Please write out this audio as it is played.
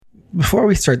Before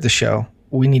we start the show,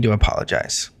 we need to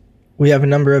apologize. We have a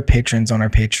number of patrons on our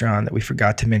Patreon that we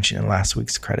forgot to mention in last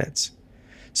week's credits.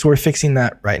 So we're fixing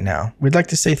that right now. We'd like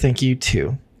to say thank you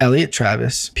to Elliot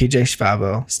Travis, PJ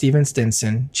Schvavo, Steven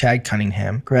Stinson, Chad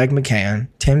Cunningham, Greg McCann,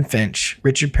 Tim Finch,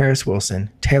 Richard Paris Wilson,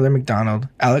 Taylor McDonald,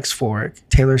 Alex Forrick,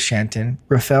 Taylor Shanton,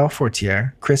 Rafael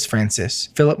Fortier, Chris Francis,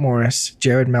 Philip Morris,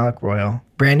 Jared Malik Royal,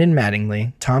 Brandon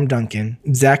Mattingly, Tom Duncan,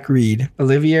 Zach Reed,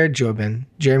 Olivier Jobin,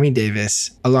 Jeremy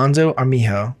Davis, Alonzo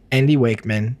Armijo, Andy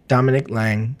Wakeman, Dominic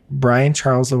Lang, Brian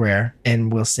Charles Laurer,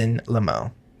 and Wilson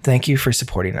Lamo. Thank you for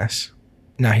supporting us.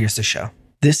 Now here's the show.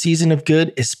 This season of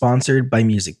Good is sponsored by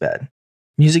MusicBed.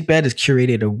 MusicBed has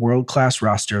curated a world-class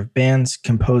roster of bands,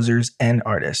 composers, and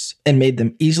artists, and made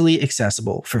them easily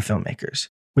accessible for filmmakers.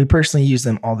 We personally use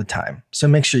them all the time, so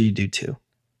make sure you do too.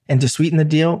 And to sweeten the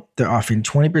deal, they're offering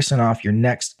 20% off your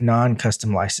next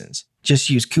non-custom license.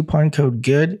 Just use coupon code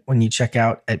GOOD when you check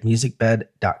out at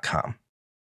musicbed.com.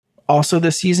 Also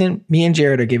this season, me and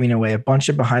Jared are giving away a bunch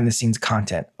of behind-the-scenes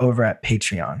content over at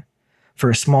Patreon. For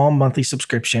a small monthly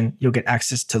subscription, you'll get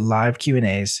access to live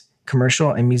Q&As,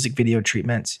 commercial and music video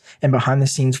treatments, and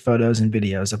behind-the-scenes photos and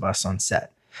videos of us on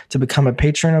set. To become a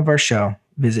patron of our show,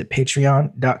 visit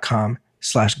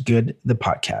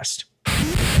patreon.com/goodthepodcast.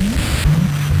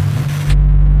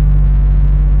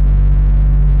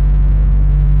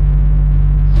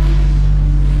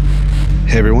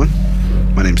 Hey everyone,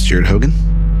 my name's Jared Hogan.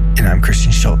 And I'm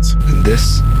Christian Schultz. And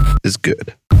this is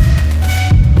Good.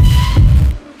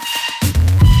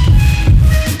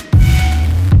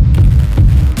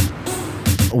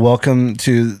 Welcome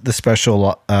to the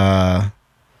special.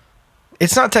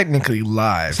 It's not technically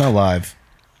live. It's not live,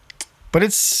 but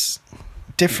it's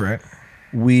different.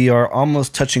 We are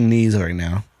almost touching knees right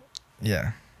now.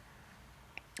 Yeah.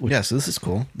 Yeah, so this is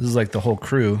cool. This is like the whole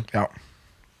crew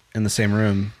in the same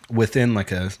room within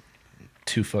like a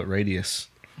 2-foot radius.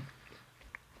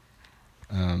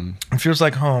 It feels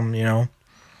like home, you know.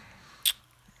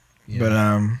 Yeah. But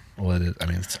well, it is. I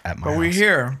mean, it's at my house. But we're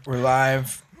here. We're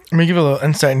live. Let me give a little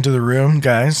insight into the room,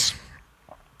 guys.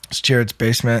 It's Jared's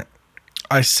basement.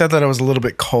 I said that I was a little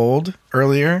bit cold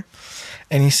earlier,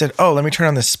 and he said, "Oh, let me turn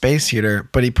on the space heater,"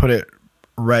 but he put it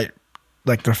right,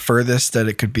 like the furthest that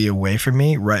it could be away from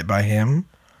me, right by him.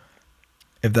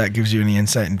 If that gives you any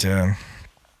insight into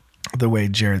the way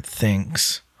Jared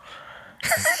thinks.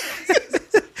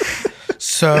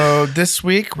 So this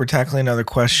week we're tackling another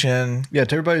question. Yeah,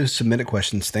 to everybody who submitted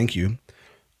questions, thank you.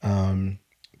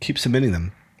 Keep submitting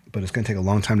them, but it's going to take a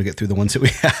long time to get through the ones that we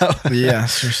have. Yeah,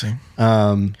 seriously.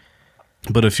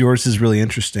 But if yours is really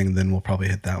interesting, then we'll probably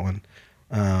hit that one.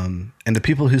 And the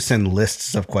people who send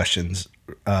lists of questions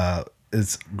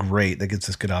is great. That gives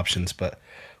us good options, but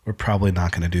we're probably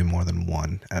not going to do more than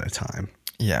one at a time.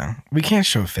 Yeah, we can't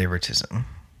show favoritism.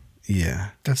 Yeah.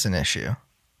 That's an issue.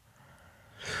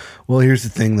 Well, here's the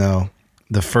thing, though.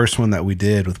 The first one that we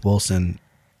did with Wilson,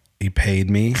 he paid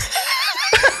me.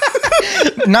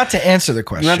 Not to answer the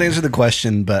question. Not to answer the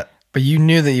question, but you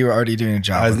knew that you were already doing a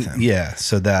job with him. Yeah,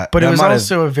 so that. But it was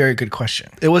also a very good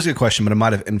question. It was a good question, but it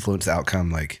might have influenced the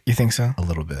outcome. Like, you think so? A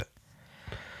little bit.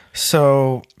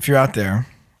 So if you're out there,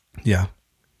 yeah,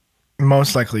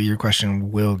 most likely your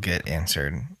question will get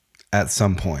answered at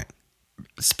some point.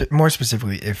 More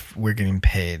specifically, if we're getting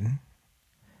paid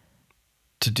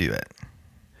to do it.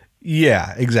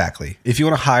 Yeah, exactly. If you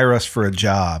want to hire us for a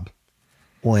job,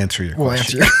 we'll answer your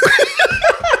question.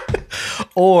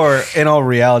 Or in all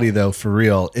reality, though, for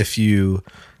real, if you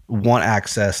want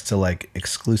access to like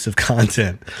exclusive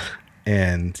content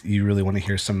and you really want to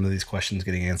hear some of these questions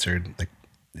getting answered, like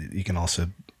you can also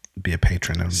be a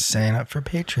patron and sign up for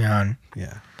Patreon.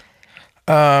 Yeah.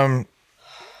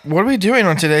 What are we doing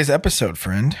on today's episode,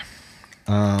 friend?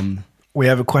 We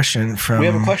have a question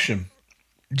from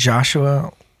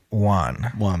Joshua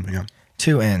Wan. Yeah.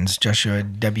 2 N's. Joshua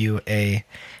WANN.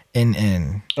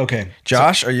 Okay.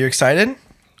 Josh, are you excited?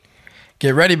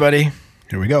 Get ready, buddy.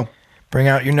 Here we go. Bring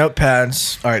out your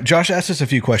notepads. All right. Josh asked us a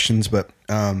few questions, but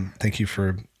thank you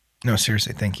for... No,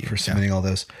 seriously, thank you for submitting all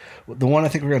those. The one I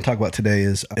think we're going to talk about today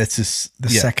is... the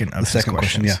second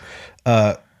question.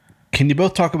 Yeah. Can you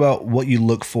both talk about what you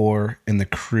look for in the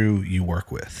crew you work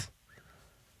with?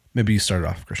 Maybe you start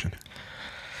off, Christian.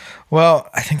 Well,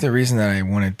 I think the reason that I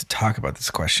wanted to talk about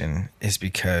this question is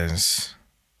because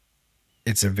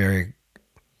it's a very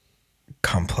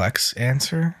complex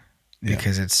answer. Yeah.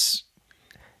 Because it's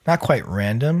not quite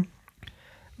random,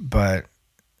 but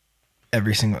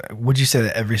would you say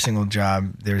that every single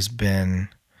job there's been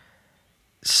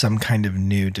some kind of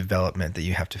new development that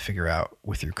you have to figure out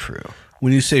with your crew?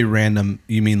 When you say random,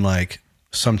 you mean like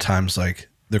sometimes like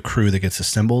the crew that gets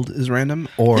assembled is random,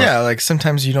 or Yeah, like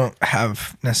sometimes you don't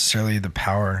have necessarily the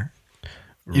power.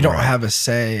 You don't Right. have a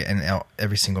say in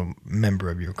every single member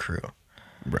of your crew.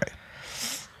 right,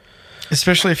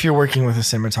 Especially if you're working with a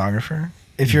cinematographer.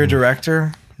 If you're a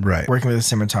director right, working with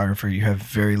a cinematographer, you have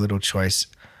very little choice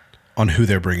on who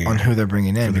they're bringing on who they're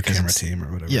bringing in. for the because camera it's- team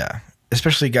or whatever. Yeah.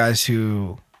 Especially guys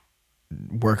who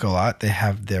work a lot, they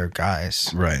have their guys.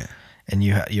 right, And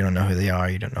you don't know who they are.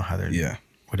 You don't know how they're yeah,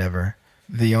 whatever.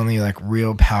 The only like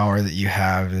real power that you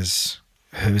have is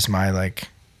who's my like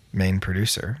main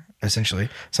producer, essentially.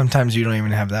 Sometimes you don't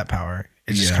even have that power.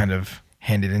 It's just Yeah. kind of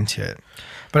handed into it.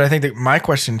 But I think that my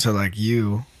question to like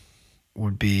you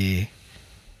would be,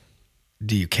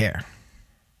 do you care?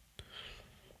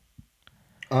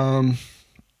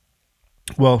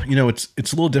 Well, you know, it's a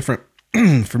little different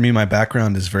for me. My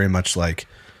background is very much like,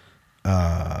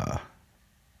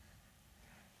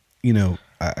 you know,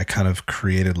 I kind of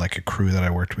created like a crew that I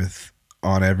worked with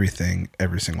on everything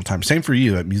every single time. Same for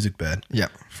you at Music Bed. Yeah.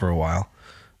 For a while.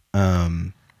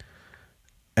 And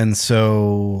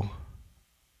so,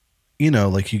 you know,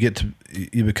 like you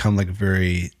become like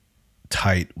very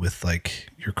tight with like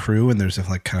your crew, and there's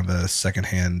like kind of a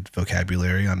secondhand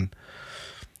vocabulary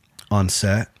on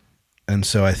set. And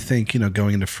so I think, you know,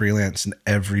 going into freelance and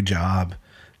every job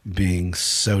being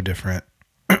so different,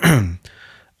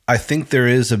 I think there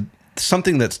is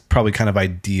something that's probably kind of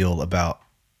ideal about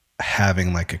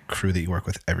having like a crew that you work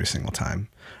with every single time.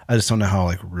 I just don't know how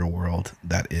like real world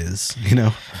that is, you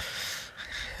know?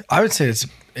 I would say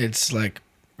it's like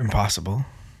impossible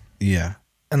Yeah.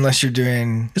 unless you're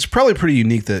doing, It's probably pretty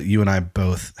unique that you and I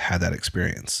both had that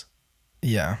experience.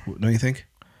 yeah. Don't you think?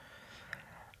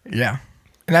 Yeah.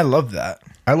 And I love that.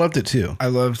 I loved it too. I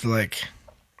loved like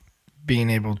being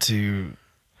able to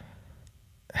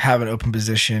have an open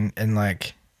position and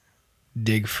like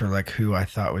dig for like who I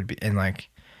thought would be, and like,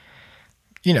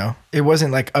 you know, it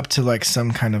wasn't like up to like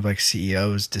some kind of like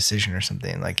CEO's decision or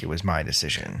something. Like it was my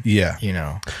decision. Yeah. You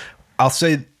know? I'll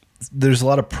say there's a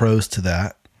lot of pros to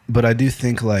that, but I do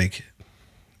think like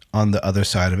on the other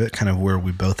side of it, kind of where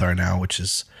we both are now, which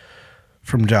is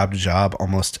from job to job,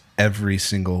 almost every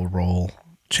single role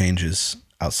changes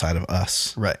outside of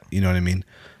us. Right. You know what I mean?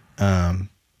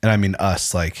 And I mean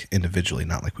us like individually,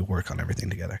 not like we work on everything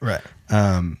together. Right.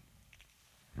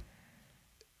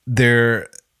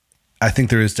 I think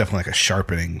there is definitely like a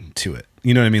sharpening to it.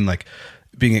 You know what I mean? Like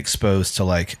being exposed to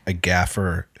like a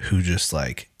gaffer who just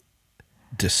like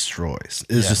destroys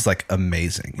is just like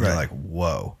amazing. You're Right. like,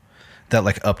 whoa. That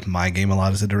like upped my game a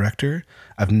lot as a director.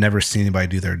 I've never seen anybody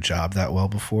do their job that well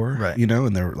before, Right. you know,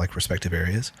 in their like respective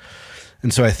areas.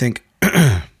 And so I think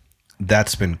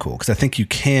that's been cool because I think you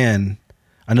can,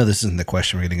 I know this isn't the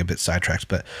question, we're getting a bit sidetracked,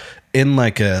 but in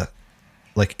like a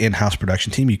like in-house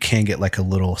production team, you can get like a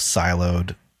little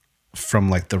siloed from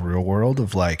like the real world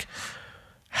of like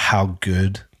how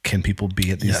good can people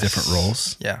be at these Yes. different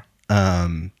roles. Yeah.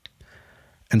 And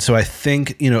so I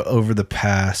think, you know, over the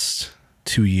past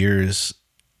 2 years,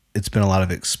 it's been a lot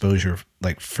of exposure,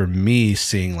 like for me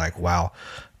seeing like, wow,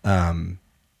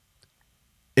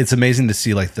 it's amazing to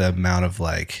see like the amount of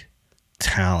like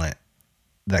talent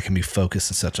that can be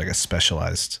focused in such like a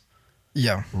specialized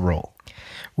Yeah. role.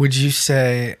 Would you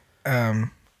say, in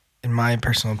my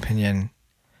personal opinion,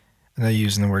 I know you're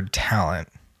using the word talent,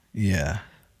 Yeah.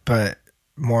 but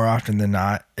more often than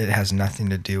not, it has nothing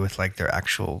to do with like their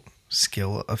actual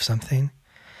skill of something.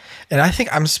 And I think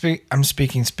I'm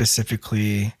speaking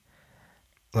specifically,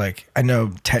 like I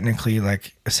know technically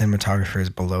like a cinematographer is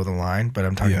below the line, but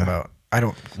I'm talking Yeah. about, I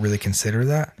don't really consider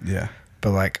that, Yeah.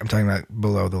 but like I'm talking about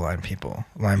below the line people,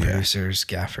 line Yeah. producers,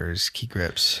 gaffers, key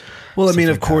grips. Well, I stuff mean,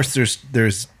 like of course,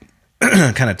 there's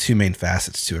kind of two main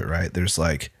facets to it, right? There's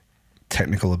like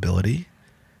technical ability,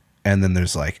 and then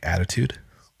there's like attitude.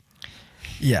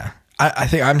 Yeah. I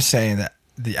think I'm saying that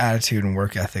the attitude and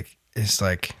work ethic is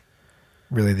like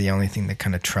really the only thing that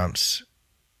kind of trumps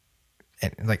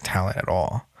like talent at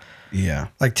all. Yeah.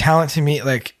 Like talent to me,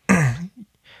 like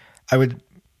I would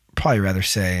probably rather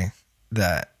say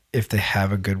that if they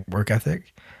have a good work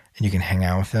ethic and you can hang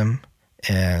out with them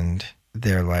and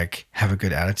they're like have a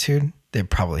good attitude, they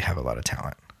probably have a lot of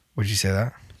talent. Would you say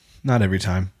that? Not every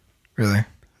time. Really?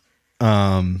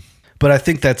 But I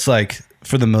think that's like,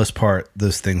 for the most part,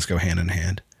 those things go hand in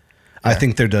hand. I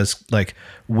think there does, like,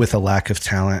 with a lack of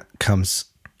talent comes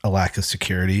a lack of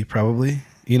security, probably,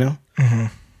 you know? Mm-hmm.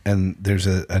 And there's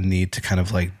a need to kind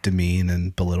of like demean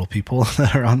and belittle people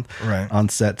that are on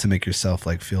set to make yourself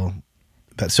like feel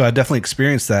better. So I definitely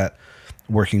experienced that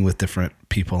working with different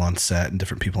people on set and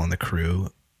different people on the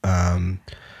crew.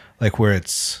 Like where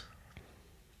it's,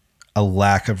 a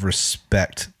lack of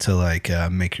respect to like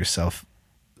make yourself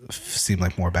seem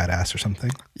like more badass or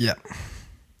something. Yeah.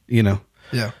 You know.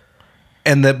 Yeah.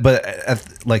 And that, but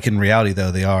like in reality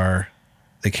though,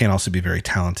 they can also be very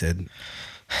talented.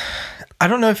 I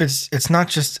don't know if it's not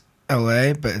just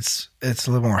LA, but it's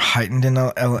a little more heightened in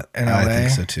LA. I think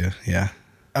so too. Yeah.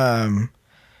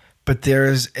 But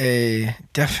there's a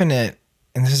definite,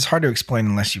 and this is hard to explain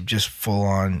unless you've just full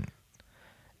on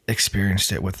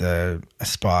experienced it with a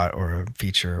spot or a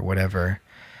feature or whatever.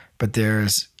 But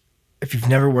if you've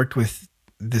never worked with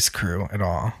this crew at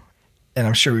all, and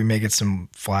I'm sure we may get some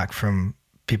flack from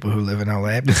people who live in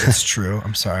LA, but it's true.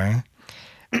 I'm sorry.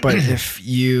 But if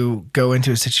you go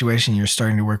into a situation, you're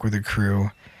starting to work with a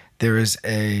crew, there is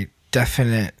a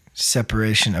definite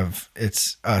separation of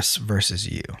it's us versus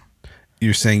you.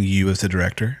 You're saying you as the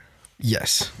director?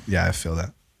 Yes. Yeah, I feel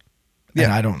that. Yeah.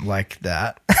 And I don't like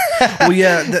that. Well,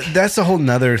 yeah, that's a whole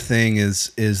nother thing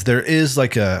is there is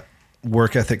like a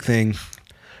work ethic thing.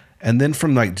 And then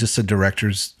from like just a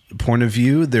director's point of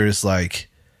view, there's like,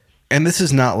 and this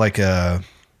is not like I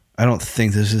don't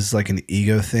think this is like an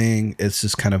ego thing. It's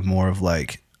just kind of more of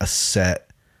like a set,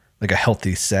 like a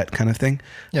healthy set kind of thing,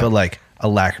 but like a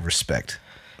lack of respect.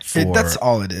 That's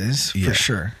all it is for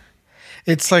sure.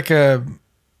 It's like I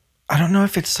don't know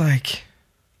if it's like,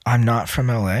 I'm not from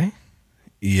LA.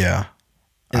 Yeah.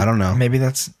 I don't know. Maybe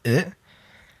that's it.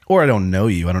 Or I don't know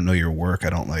you. I don't know your work.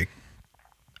 I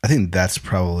think that's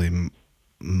probably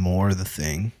more the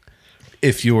thing.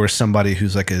 If you're somebody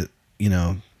who's like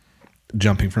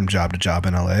jumping from job to job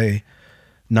in LA,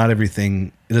 not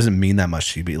everything, it doesn't mean that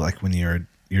much to you. But like when you're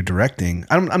directing,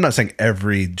 I'm not saying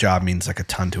every job means like a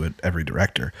ton to every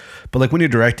director, but like when you're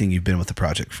directing, you've been with the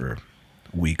project for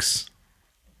weeks,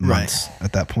 months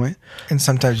at that point. And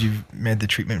sometimes you've made the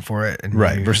treatment for it. And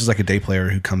versus like a day player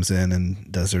who comes in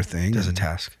and does their thing. Does a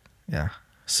task. Yeah.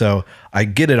 So I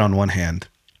get it on one hand,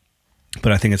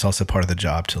 but I think it's also part of the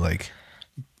job to like,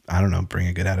 I don't know, bring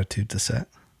a good attitude to set.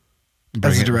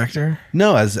 As a director?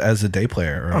 No, as a day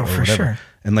player or for whatever. Sure.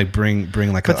 And like bring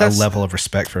like a level of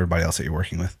respect for everybody else that you're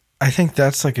working with. I think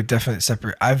that's like a definite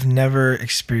separate. I've never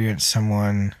experienced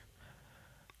someone.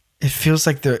 It feels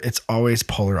like it's always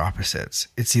polar opposites.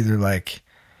 It's either like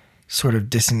sort of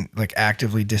like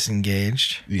actively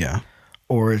disengaged. Yeah.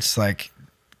 Or it's like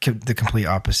the complete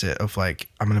opposite of like,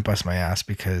 I'm going to bust my ass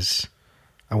because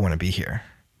I want to be here.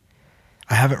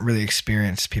 I haven't really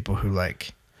experienced people who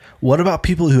like. What about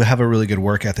people who have a really good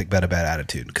work ethic but a bad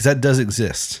attitude? Because that does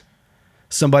exist.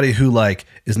 Somebody who like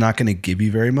is not going to give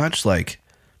you very much, like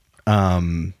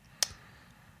as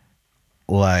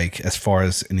far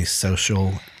as any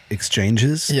social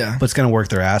exchanges. Yeah, but it's going to work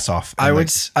their ass off. I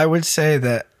would say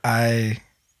that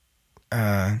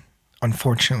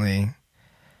unfortunately,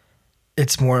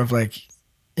 it's more of like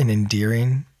an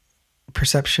endearing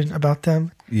perception about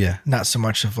them. Yeah, not so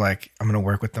much of like I'm going to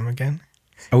work with them again.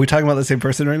 Are we talking about the same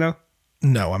person right now?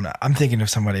 No, I'm not. I'm thinking of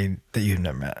somebody that you've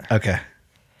never met. Okay.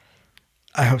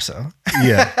 I hope so.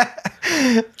 Yeah.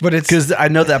 But it's because I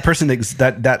know that person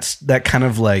that kind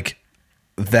of like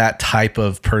that type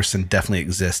of person definitely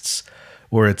exists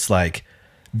where it's like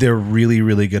they're really,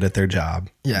 really good at their job.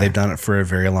 Yeah. They've done it for a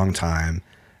very long time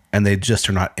and they just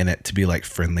are not in it to be like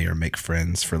friendly or make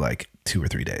friends for like 2 or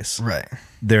 3 days. Right.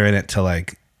 They're in it to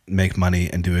like make money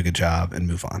and do a good job and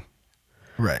move on.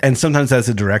 Right. And sometimes as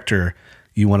a director,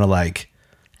 you want to like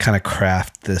kind of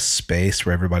craft this space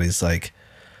where everybody's like,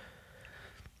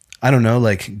 I don't know,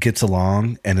 like gets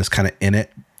along and is kind of in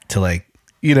it to like,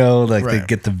 like they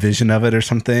get the vision of it or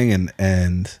something.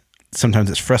 And sometimes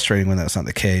it's frustrating when that's not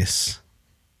the case.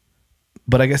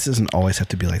 But I guess it doesn't always have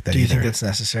to be like that. Do you think that's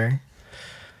necessary?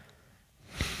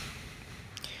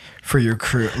 For your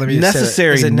crew? Let me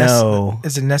necessary, say, no.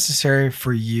 Is it necessary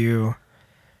for you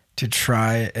to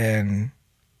try and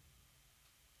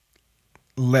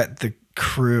let the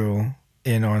crew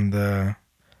in on the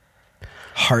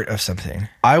heart of something?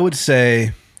 I would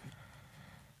say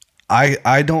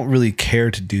I don't really care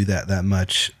to do that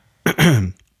much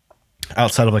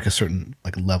outside of like a certain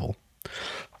like level.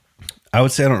 I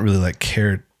would say I don't really like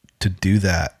care to do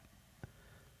that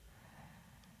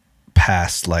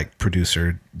past like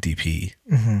producer DP.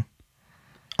 Mm-hmm.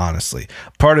 Honestly,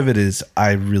 part of it is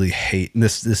I really hate, and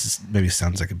this is maybe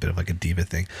sounds like a bit of like a diva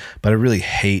thing, but I really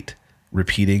hate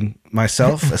repeating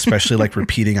myself, especially like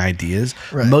repeating ideas,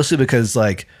 mostly because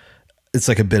like it's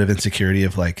like a bit of insecurity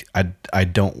of like I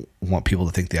don't want people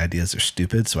to think the ideas are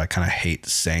stupid, so I kind of hate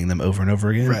saying them over and over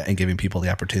again and giving people the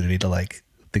opportunity to like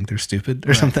think they're stupid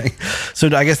or something. So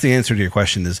I guess the answer to your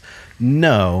question is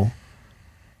no,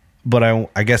 but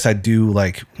I guess I do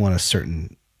like want a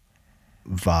certain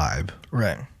vibe.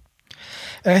 Right.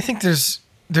 And I think there's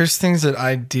things that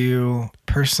I do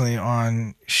personally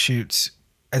on shoots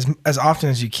as often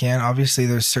as you can. Obviously,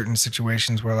 there's certain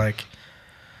situations where like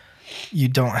you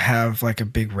don't have like a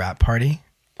big rap party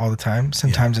all the time.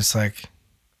 Sometimes it's like,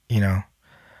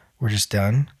 we're just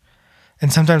done.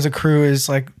 And sometimes a crew is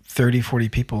like 30, 40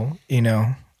 people,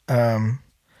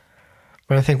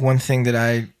 But I think one thing that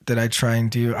I try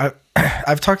and do,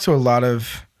 I've talked to a lot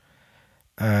of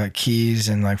keys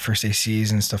and like first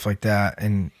ACs and stuff like that,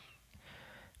 and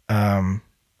a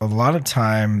lot of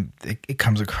time it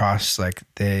comes across like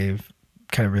they've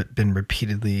kind of been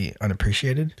repeatedly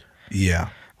unappreciated. Yeah,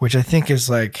 which I think is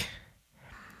like,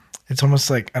 it's almost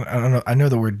like, I don't know. I know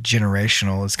the word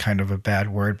generational is kind of a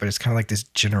bad word, but it's kind of like this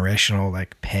generational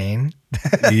like pain.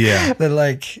 Yeah, that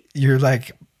like you're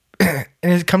like, and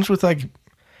it comes with like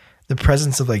the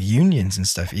presence of like unions and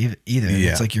stuff either.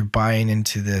 Yeah. It's like you're buying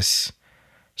into this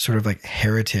sort of like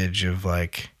heritage of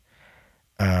like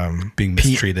being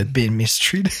mistreated.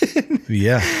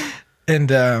 Yeah.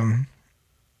 And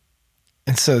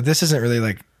so this isn't really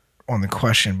like on the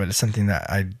question, but it's something that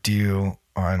I do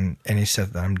on any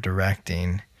set that I'm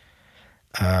directing.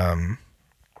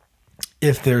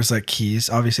 If there's like keys,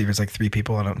 obviously if it's like 3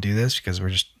 people, I don't do this because we're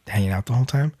just hanging out the whole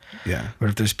time. Yeah. But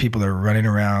if there's people that are running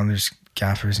around, there's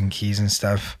gaffers and keys and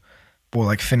stuff, we'll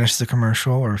like finish the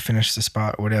commercial or finish the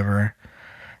spot or whatever.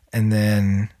 And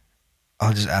then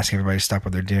I'll just ask everybody to stop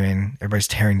what they're doing. Everybody's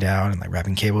tearing down and like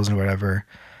wrapping cables and whatever.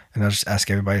 And I'll just ask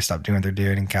everybody to stop doing what they're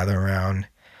doing and gather around.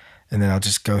 And then I'll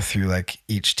just go through like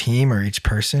each team or each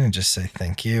person and just say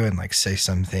thank you and like say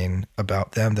something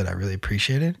about them that I really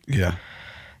appreciated. Yeah.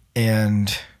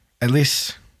 And at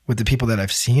least with the people that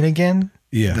I've seen again,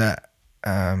 yeah, that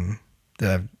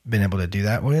I've been able to do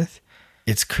that with,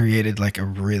 it's created like a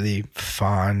really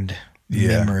fond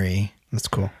memory. That's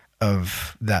cool.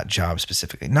 Of that job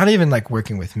specifically. Not even like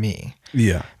working with me.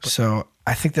 Yeah. So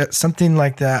I think that something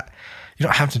like that, you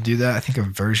don't have to do that. I think a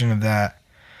version of that.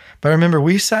 But I remember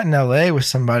we sat in LA with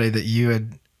somebody that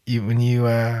when you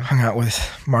hung out with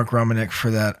Mark Romanek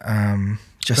for that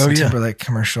Justin Timberlake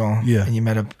commercial. Yeah. And you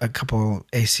met a couple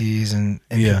ACs and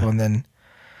Yeah. people. And then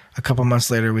a couple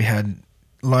months later we had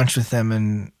lunch with them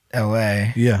in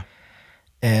LA. Yeah.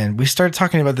 And we started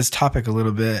talking about this topic a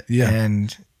little bit. Yeah.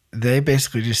 And they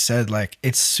basically just said like,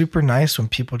 it's super nice when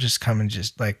people just come and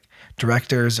just like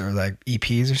directors or like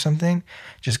EPs or something,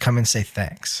 just come and say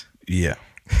thanks. Yeah.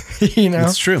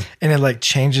 It's true. And it like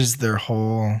changes their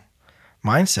whole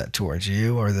mindset towards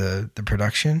you or the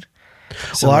production.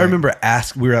 So well, I like, remember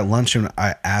we were at lunch and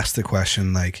I asked the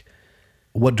question like,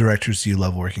 what directors do you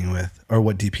love working with, or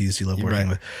what DPs do you love working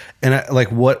with? And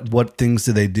what things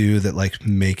do they do that like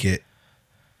make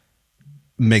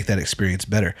that experience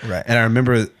better? Right. And I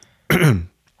remember,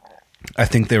 I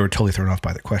think they were totally thrown off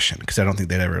by the question because I don't think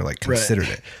they'd ever like considered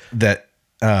it. That,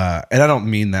 and I don't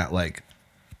mean that like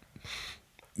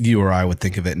you or I would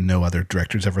think of it and no other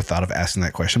directors ever thought of asking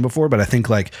that question before. But I think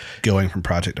like going from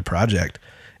project to project,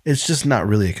 it's just not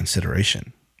really a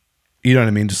consideration. You know what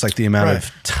I mean? Just like the amount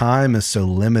of time is so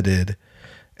limited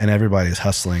and everybody's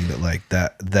hustling that like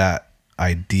that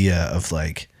idea of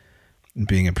like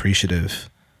being appreciative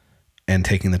and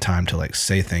taking the time to like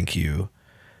say thank you.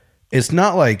 It's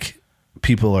not like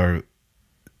people are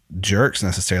jerks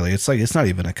necessarily. It's like, it's not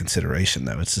even a consideration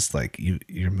though. It's just like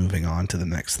you're moving on to the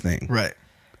next thing. Right.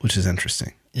 Which is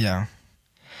interesting. Yeah.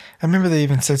 I remember they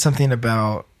even said something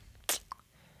about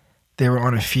they were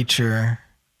on a feature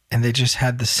and they just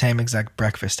had the same exact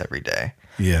breakfast every day.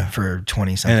 Yeah. For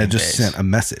 20 something days. And it just sent a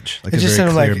message, like a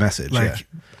very clear message. Like,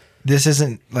 this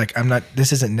isn't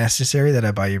necessary that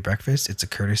I buy you breakfast. It's a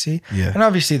courtesy. Yeah. And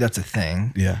obviously that's a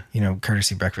thing. Yeah.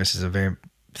 Courtesy breakfast is a very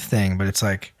thing, but it's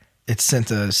like, it sent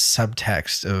a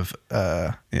subtext of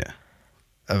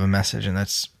a message. And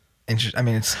that's interesting. I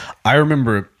mean, I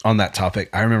remember on that topic,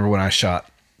 I remember when I shot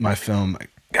my film,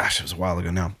 gosh, it was a while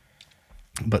ago now,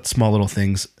 but Small Little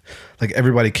Things, like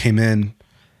everybody came in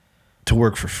to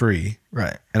work for free.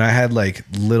 Right. And I had like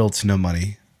little to no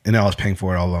money and I was paying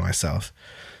for it all by myself.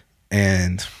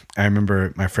 And I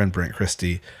remember my friend Brent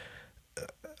Christie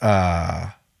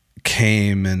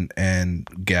came and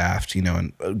gaffed,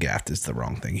 and gaffed is the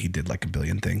wrong thing. He did like a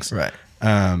billion things. Right.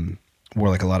 Wore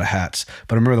like a lot of hats.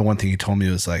 But I remember the one thing he told me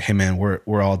was like, hey man,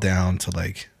 we're all down to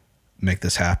like make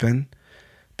this happen.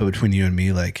 But between you and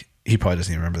me, like, he probably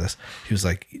doesn't even remember this. He was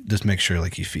like, just make sure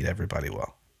like you feed everybody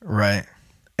well. Right.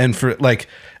 And for like,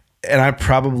 and I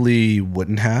probably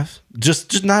wouldn't have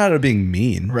just not out of being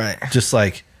mean. Right. Just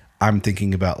like, I'm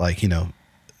thinking about like,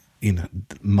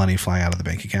 money flying out of the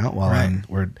bank account while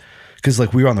because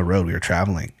like we were on the road, we were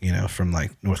traveling, from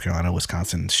like North Carolina,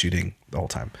 Wisconsin, shooting the whole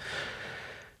time.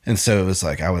 And so it was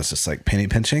like, I was just like penny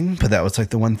pinching, but that was like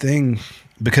the one thing,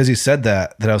 because you said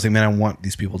that I was like, man, I want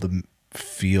these people to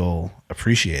feel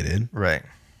appreciated. Right.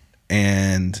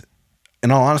 And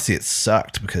in all honesty, it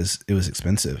sucked because it was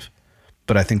expensive,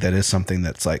 but I think that is something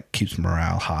that's like keeps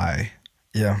morale high.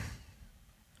 Yeah.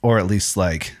 Or at least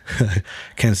like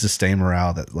can sustain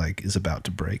morale that like is about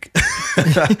to break,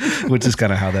 which is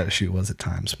kind of how that shoot was at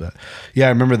times. But yeah, I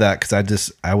remember that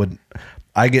because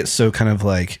I get so kind of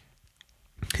like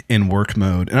in work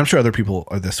mode, and I'm sure other people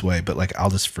are this way, but like I'll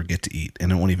just forget to eat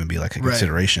and it won't even be like a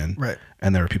consideration. Right.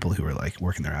 And there are people who are like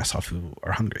working their ass off who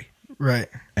are hungry. Right.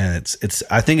 And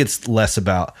I think it's less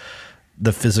about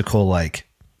the physical, like,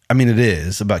 I mean, it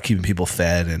is about keeping people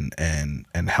fed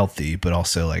and healthy, but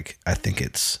also like, I think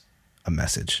it's a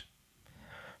message.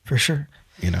 For sure.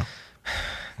 You know,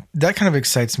 that kind of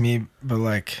excites me, but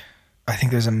like, I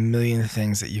think there's a million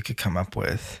things that you could come up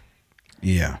with.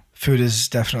 Yeah. Food is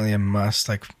definitely a must,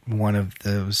 like one of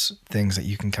those things that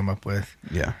you can come up with.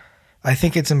 Yeah. I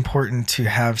think it's important to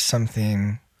have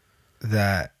something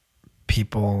that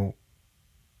people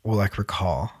will like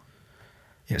recall.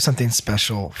 You know, something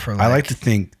special for like, I like to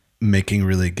think making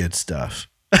really good stuff.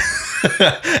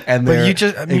 And but you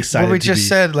just, I mean, what we just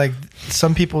said. said, like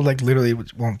some people like literally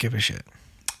won't give a shit.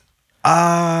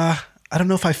 I don't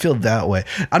know if I feel that way.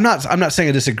 I'm not saying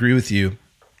I disagree with you,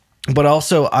 but I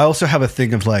also have a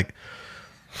thing of like,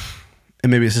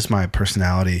 and maybe it's just my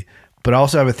personality, but I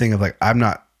also have a thing of like, I'm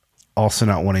not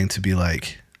wanting to be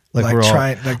like we're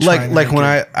all like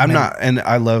when I'm not, and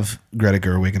I love Greta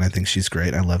Gerwig and I think she's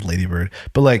great. I love Lady Bird,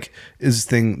 but like is this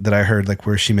thing that I heard like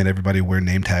where she made everybody wear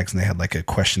name tags and they had like a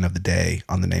question of the day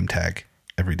on the name tag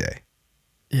every day.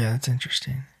 Yeah, that's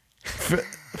interesting.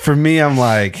 For me, I'm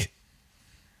like,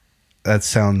 that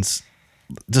sounds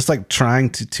just like trying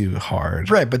too hard.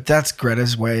 Right, but that's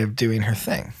Greta's way of doing her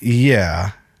thing.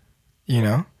 Yeah. You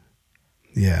know?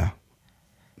 Yeah.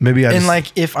 Maybe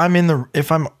like if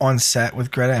I'm on set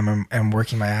with Greta and I'm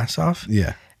working my ass off.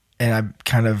 Yeah. And I'm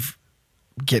kind of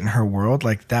getting her world,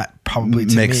 like that probably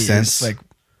to makes me sense. is like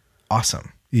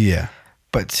awesome. Yeah.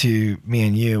 But to me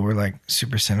and you, we're like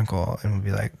super cynical and we'll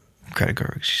be like, Greta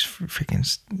Gerwig, she's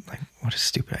freaking like, what a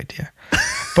stupid idea.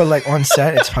 But like on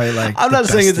set, it's probably like I'm not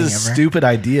saying it's a stupid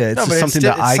idea. It's just something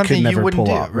that I could never pull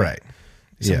off. Right.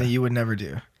 Something you would never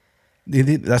do. Do you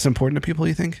think that's important to people,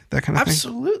 you think? That kind of thing?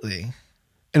 Absolutely.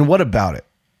 And what about it?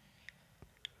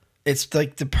 It's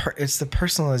like it's the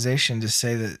personalization to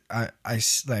say that I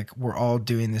like we're all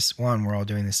doing this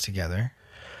together.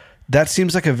 That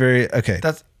seems like a very okay.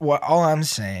 That's what all I'm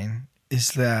saying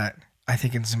is that I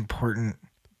think it's important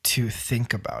to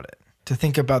think about it. To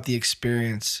think about the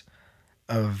experience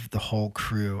of the whole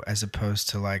crew as opposed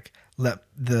to like let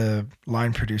the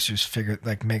line producers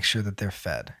make sure that they're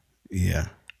fed. Yeah.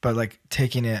 But like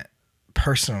taking it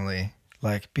personally,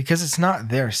 like because it's not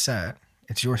their set,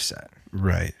 it's your set.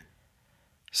 Right.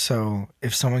 So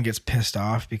if someone gets pissed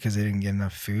off because they didn't get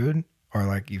enough food or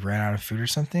like you ran out of food or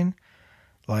something,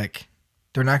 like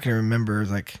they're not going to remember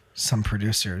like some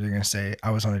producer. They're going to say, I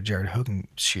was on a Jared Hogan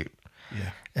shoot.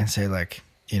 Yeah. And say like,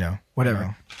 you know,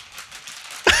 whatever.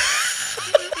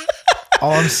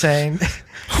 All I'm saying.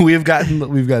 We've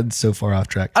gotten so far off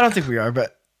track. I don't think we are,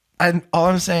 but all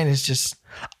I'm saying is just.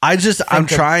 I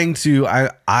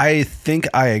think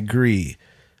I agree.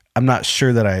 I'm not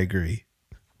sure that I agree.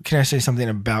 Can I say something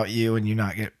about you and you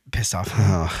not get pissed off?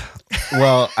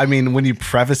 Well, I mean, when you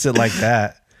preface it like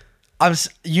that.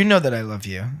 You know that I love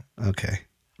you. Okay.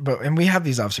 And we have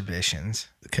these observations.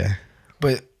 Okay.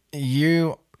 But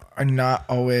you are not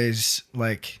always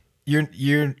like,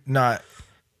 you're not,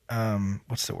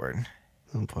 what's the word?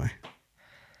 Oh boy.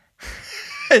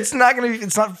 It's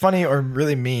not funny or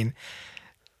really mean.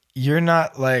 You're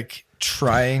not like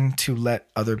trying to let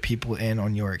other people in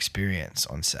on your experience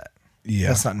on set. Yeah.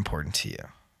 That's not important to you.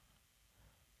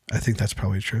 I think that's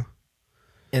probably true.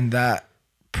 And that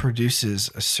produces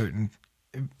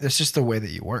it's just the way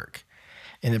that you work.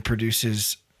 And it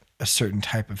produces a certain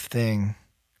type of thing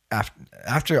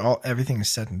after everything is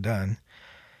said and done.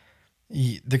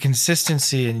 The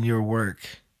consistency in your work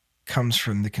comes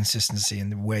from the consistency in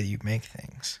the way you make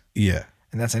things. Yeah.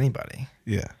 And that's anybody.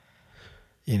 Yeah.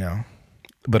 You know?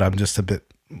 But I'm just a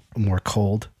bit more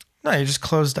cold. No, you're just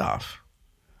closed off.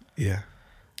 Yeah.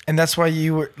 And that's why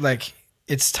you were like,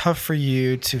 it's tough for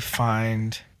you to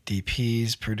find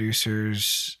DPs,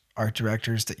 producers, art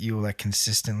directors that you will like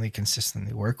consistently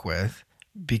work with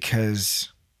because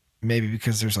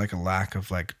there's like a lack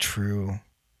of like true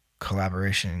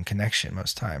collaboration and connection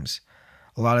most times.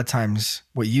 A lot of times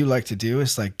what you like to do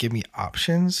is like, give me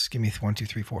options, give me 1, 2,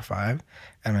 3, 4, 5, and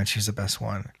I'm going to choose the best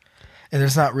one. And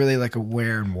there's not really like a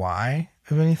where and why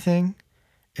of anything.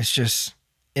 It's just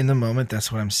in the moment,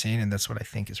 that's what I'm seeing and that's what I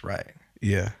think is right.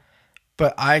 Yeah.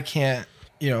 But I can't,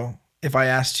 if I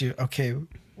asked you, okay,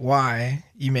 why,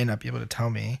 you may not be able to tell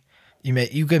me.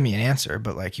 You give me an answer,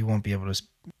 but like you won't be able to,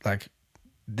 like,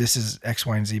 this is X,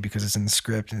 Y, and Z because it's in the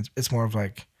script, and it's more of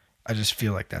like I just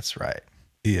feel like that's right.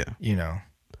 Yeah.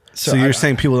 So you're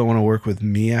saying people don't want to work with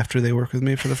me after they work with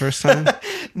me for the first time?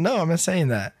 No, I'm not saying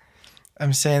that.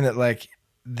 I'm saying that like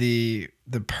the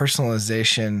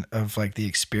personalization of like the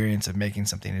experience of making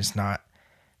something is not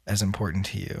as important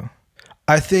to you.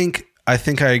 I think I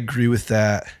agree with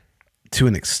that to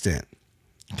an extent.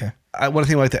 Okay. I want to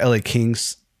think like the LA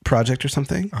Kings project or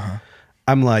something.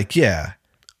 I'm like, yeah,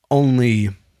 only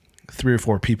 3 or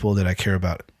 4 people that I care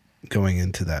about going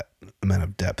into that amount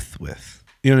of depth with.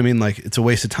 You know what I mean? Like it's a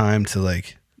waste of time to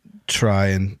like try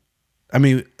and, I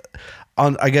mean,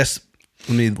 I guess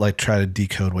let me like try to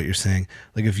decode what you're saying.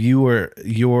 Like if you were,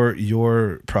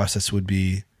 your process would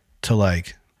be to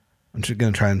like, I'm just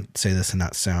going to try and say this and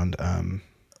not sound,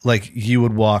 like you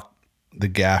would walk the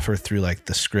gaffer through like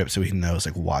the script so he knows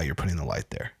like why you're putting the light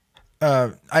there.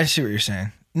 I see what you're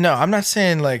saying. No, I'm not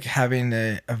saying like having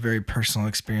a very personal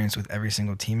experience with every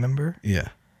single team member. Yeah.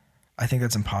 I think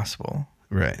that's impossible.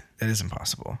 Right. It is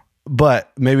impossible.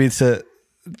 But maybe to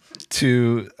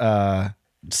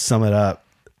sum it up,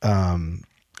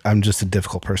 I'm just a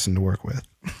difficult person to work with.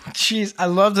 Jeez, I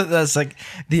love that that's like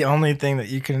the only thing that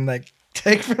you can like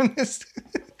take from this.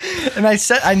 And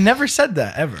I never said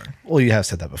that ever. Well, you have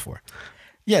said that before.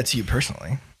 Yeah, to you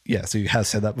personally. Yeah, so you have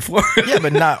said that before. Yeah,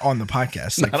 but not on the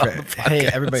podcast. Like, Not on the podcast. Hey,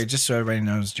 everybody, just so everybody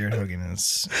knows, Jared Hogan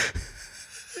is.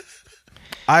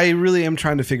 I really am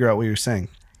trying to figure out what you're saying.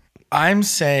 I'm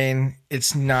saying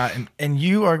it's not, and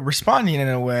you are responding in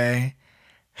a way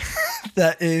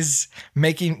that is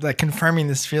confirming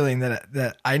this feeling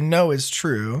that I know is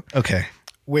true. Okay.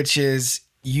 Which is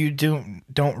you don't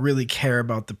really care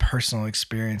about the personal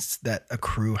experience that a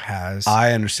crew has.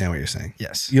 I understand what you're saying.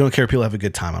 Yes. You don't care if people have a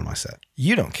good time on my set.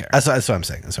 You don't care. That's what I'm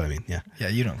saying. That's what I mean. Yeah. Yeah,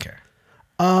 you don't care.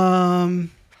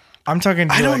 I'm talking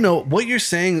to I don't know. What you're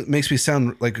saying makes me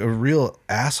sound like a real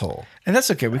asshole. And that's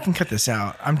okay. We can cut this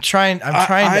out. I'm trying to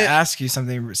ask you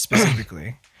something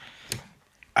specifically.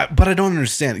 But I don't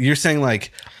understand. You're saying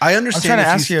like, I understand. I'm trying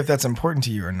to ask you if that's important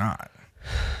to you or not.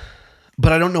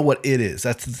 But I don't know what it is.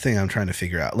 That's the thing I'm trying to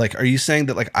figure out. Like, are you saying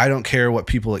that like I don't care what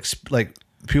people like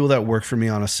people that work for me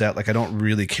on a set? Like, I don't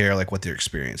really care like what their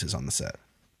experience is on the set.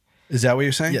 Is that what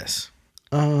you're saying? Yes.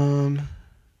 And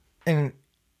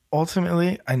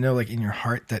ultimately, I know like in your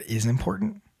heart that is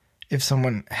important. If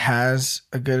someone has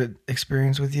a good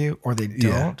experience with you or they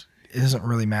don't, it doesn't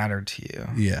really matter to you.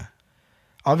 Yeah.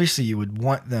 Obviously, you would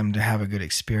want them to have a good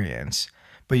experience,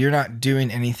 but you're not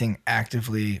doing anything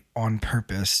actively on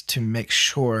purpose to make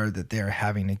sure that they're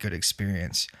having a good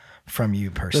experience from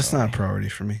you personally. That's not a priority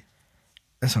for me.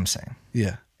 That's what I'm saying.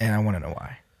 Yeah. And I want to know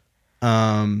why.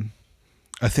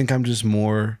 I think I'm just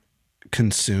more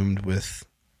consumed with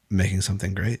making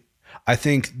something great. I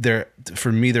think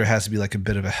for me, there has to be like a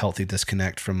bit of a healthy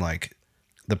disconnect from like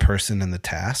the person and the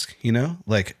task, you know?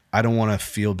 Like I don't want to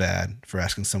feel bad for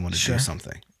asking someone to do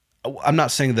something. I'm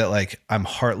not saying that like I'm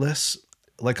heartless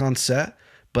like on set,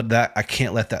 but that I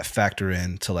can't let that factor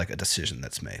into like a decision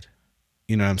that's made.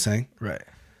 You know what I'm saying? Right.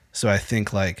 So I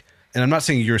think like, and I'm not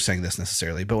saying you're saying this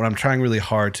necessarily, but when I'm trying really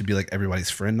hard to be like everybody's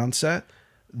friend on set,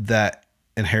 that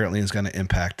inherently is going to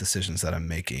impact decisions that I'm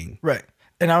making. Right.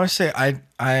 And I would say I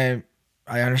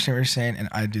understand what you're saying, and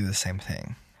I do the same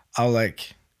thing. I'll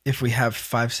like, if we have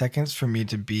 5 seconds for me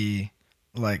to be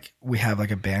like, we have like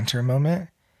a banter moment,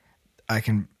 I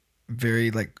can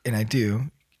very like, and I do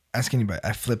ask anybody,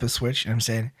 I flip a switch and I'm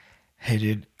saying, hey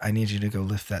dude, I need you to go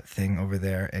lift that thing over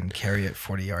there and carry it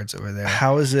 40 yards over there.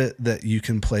 How is it that you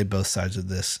can play both sides of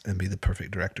this and be the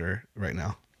perfect director right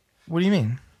now? What do you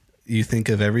mean? You think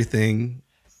of everything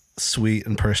sweet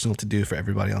and personal to do for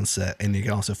everybody on set, and you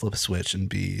can also flip a switch and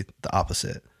be the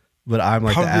opposite. But I'm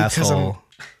like Probably the asshole.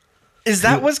 Is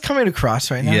that what's coming across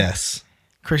right now? Yes.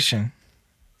 Christian.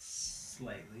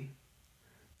 Slightly.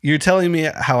 You're telling me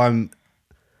how I'm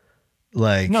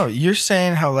like... No, you're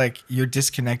saying how like you're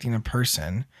disconnecting a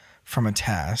person from a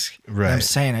task. Right. And I'm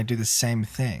saying I do the same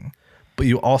thing. But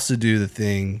you also do the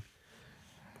thing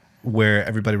where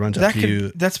everybody runs up to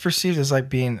you. That's perceived as like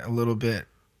being a little bit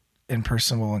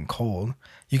impersonal and cold.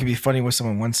 You can be funny with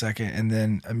someone 1 second and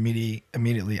then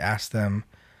immediately ask them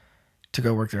to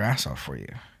go work their ass off for you.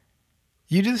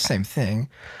 You do the same thing.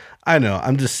 I know.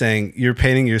 I'm just saying you're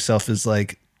painting yourself as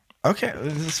like... Okay,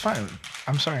 it's fine.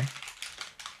 I'm sorry.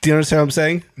 Do you understand what I'm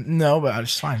saying? No, but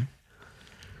it's fine.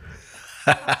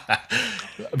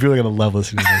 I'm really gonna love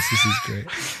listening to this. This is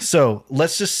great. So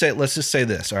let's just say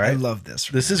this. All right. I love this.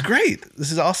 This is great.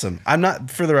 This is awesome. I'm not,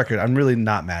 for the record, I'm really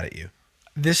not mad at you.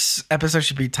 This episode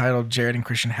should be titled "Jared and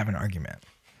Christian Have an Argument."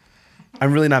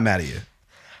 I'm really not mad at you.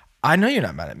 I know you're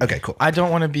not mad at me. Okay, cool. I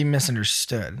don't want to be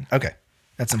misunderstood. Okay.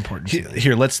 That's important to me.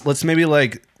 Here, let's maybe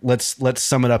let's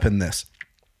sum it up in this.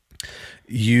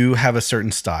 You have a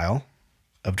certain style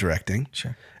of directing.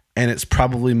 Sure. And it's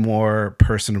probably more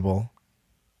personable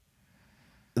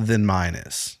than mine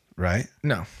is, right?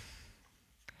 No.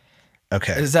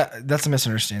 Okay. That's a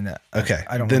misunderstanding that Okay.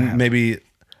 I don't then wanna have. maybe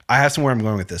I have somewhere I'm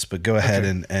going with this, but go ahead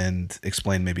Okay. and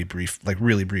explain maybe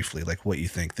really briefly, like what you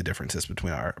think the difference is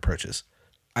between our approaches.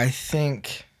 I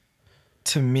think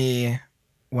to me,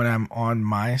 when I'm on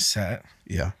my set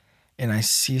Yeah. and I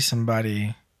see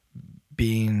somebody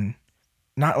being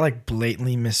not like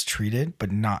blatantly mistreated,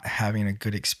 but not having a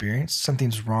good experience,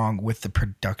 something's wrong with the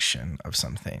production of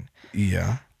something.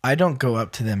 Yeah. I don't go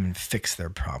up to them and fix their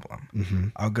problem. Mm-hmm.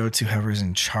 I'll go to whoever's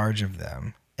in charge of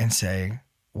them and say,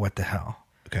 what the hell?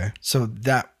 Okay. So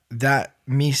that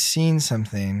me seeing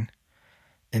something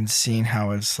and seeing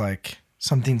how it's like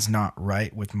something's not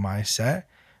right with my set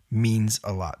means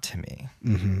a lot to me.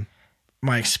 Mm-hmm.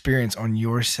 My experience on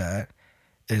your set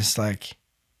is like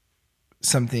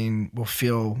something will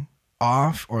feel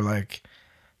off or like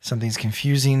something's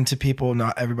confusing to people.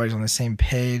 Not everybody's on the same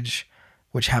page,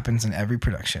 which happens in every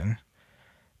production.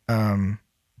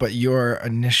 But your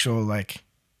initial like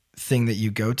thing that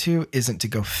you go to isn't to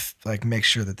go like make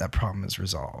sure that problem is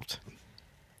resolved.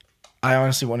 I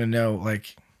honestly want to know,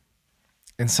 like,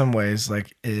 in some ways,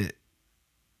 like, is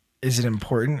it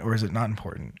important or is it not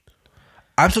important?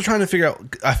 I'm still trying to figure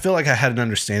out. I feel like I had an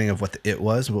understanding of what it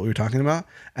was, what we were talking about,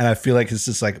 and I feel like it's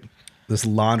just like this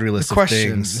laundry list The of things.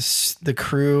 questions, the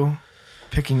crew,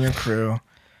 picking your crew.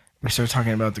 We started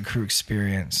talking about the crew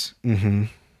experience. Mm-hmm.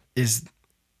 Is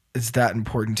that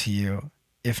important to you?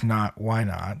 If not, why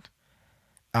not?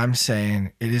 I'm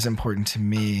saying it is important to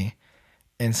me,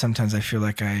 and sometimes I feel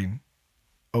like I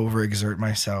overexert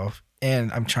myself,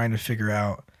 and I'm trying to figure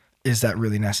out, is that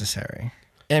really necessary?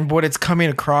 And what it's coming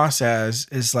across as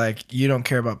is like, you don't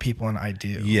care about people and I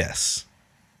do. Yes.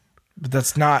 But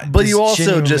that's not. But you also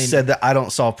genuinely- just said that I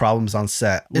don't solve problems on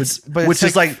set, which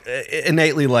is like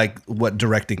innately like what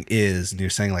directing is. And you're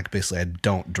saying like basically I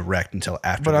don't direct until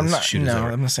after But the I'm not. shoot is No,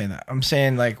 over. I'm not saying that. I'm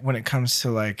saying like when it comes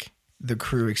to like the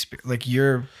crew experience, like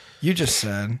you just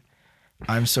said,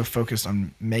 I'm so focused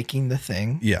on making the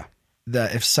thing Yeah.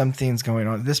 that if something's going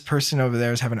on, this person over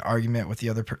there is having an argument with the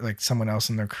other, like someone else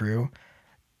in their crew,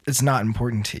 it's not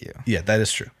important to you. Yeah, that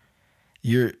is true.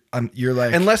 You're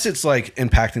like, Unless it's like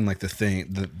impacting like the thing,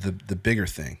 the bigger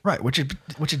thing right, which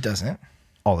it doesn't.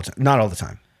 all the time. Not all the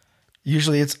time.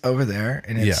 Usually it's over there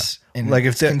and it's and like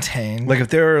it's contained. Like if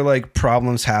there are like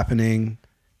problems happening,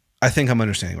 I think I'm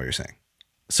understanding what you're saying.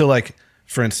 So like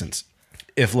for instance,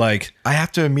 if like I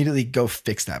have to immediately go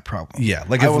fix that problem. yeah,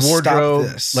 like I if will stop wardrobe,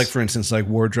 this. like for instance, like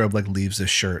wardrobe like leaves a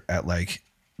shirt at like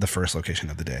the first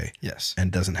location of the day Yes,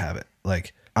 and doesn't have it,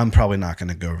 like I'm probably not going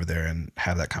to go over there and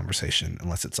have that conversation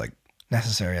unless it's like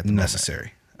necessary at the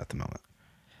necessary at the moment.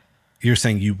 You're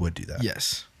saying you would do that? moment.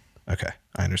 Yes. Okay,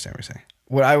 I understand what you're saying.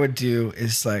 What I would do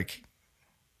is like,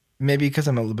 maybe because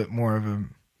I'm a little bit more of a,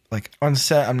 like on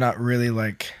set, I'm not really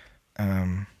like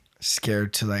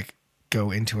scared to like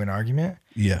go into an argument.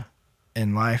 Yeah.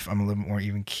 In life, I'm a little bit more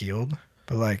even keeled,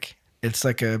 but like it's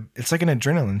like an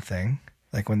adrenaline thing.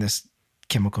 Like when this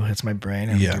chemical hits my brain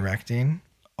and Yeah. I'm directing,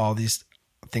 all these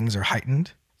things are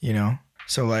heightened, you know?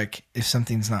 So like if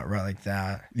something's not right like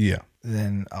that, Yeah.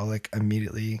 then I'll like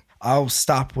immediately, I'll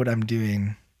stop what I'm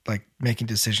doing, like making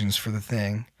decisions for the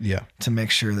thing Yeah. to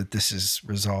make sure that this is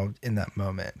resolved in that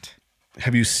moment.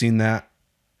 Have you seen that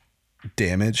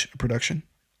damage a production?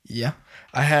 Yeah.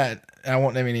 I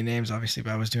won't name any names obviously,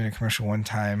 but I was doing a commercial one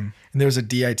time and there was a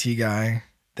DIT guy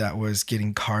that was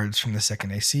getting cards from the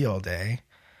second AC all day.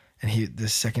 And the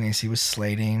second AC was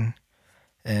slating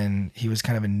and he was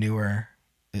kind of a newer,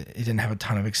 he didn't have a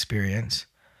ton of experience.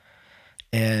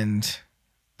 And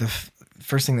the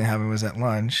first thing that happened was at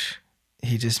lunch,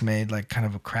 he just made like kind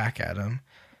of a crack at him.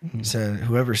 Mm-hmm. Said,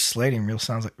 whoever's slating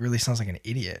really sounds like an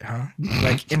idiot, huh?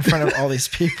 Like in front of all these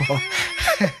people.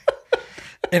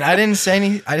 And I didn't say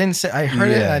anything. I heard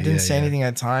it and I didn't say anything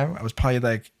at the time. I was probably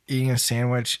like eating a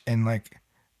sandwich and like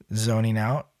zoning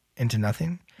out into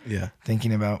nothing, Yeah.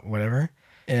 thinking about whatever.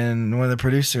 And one of the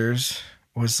producers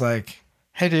was like,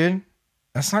 "Hey dude,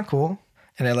 that's not cool."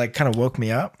 And it like kind of woke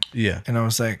me up. Yeah. And I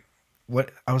was like,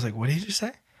 "What?" I was like, "What did you just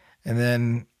say?" And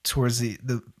then towards the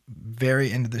very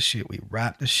end of the shoot, we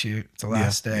wrapped the shoot. It's the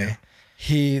last day.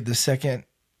 Yeah. The second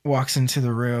walks into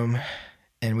the room,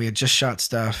 and we had just shot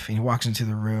stuff, and he walks into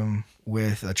the room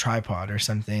with a tripod or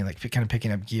something, like kind of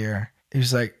picking up gear. He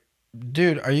was like,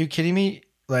 dude, are you kidding me?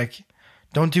 Like,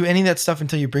 don't do any of that stuff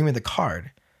until you bring me the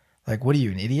card. Like, what are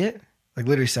you, an idiot? Like,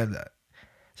 literally said that.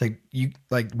 It's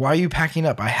like, why are you packing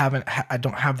up? I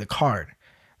don't have the card.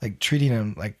 Like, treating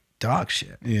him like dog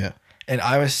shit. Yeah. And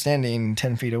I was standing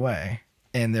 10 feet away,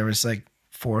 and there was like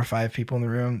 4 or 5 people in the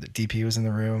room. The DP was in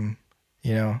the room,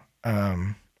 you know?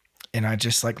 And I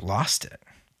just like lost it,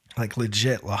 like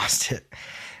legit lost it.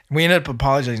 We ended up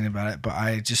apologizing about it, but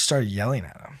I just started yelling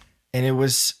at him. And it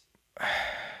was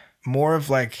more of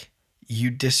like,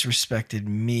 you disrespected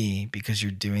me because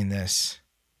you're doing this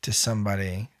to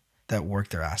somebody that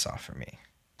worked their ass off for me.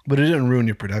 But it didn't ruin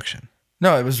your production.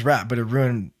 No, it was rap, but it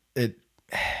ruined it.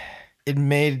 It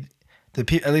made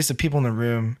at least the people in the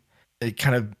room, it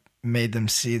kind of made them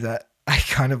see that I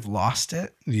kind of lost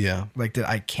it. Yeah. Like that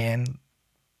I can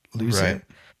lose Right. it.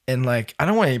 And like, I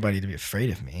don't want anybody to be afraid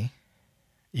of me,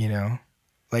 you know?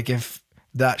 Like if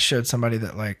that showed somebody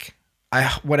that like,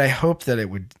 what I hoped that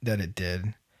it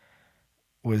did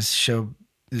was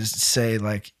say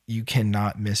like, you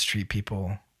cannot mistreat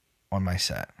people on my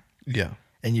set. Yeah.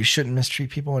 And you shouldn't mistreat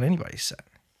people on anybody's set.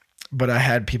 But I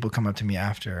had people come up to me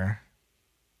after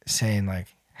saying like,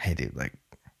 hey dude, like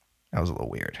that was a little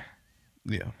weird.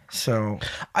 Yeah. So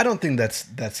I don't think that's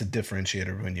a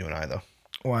differentiator between you and I though.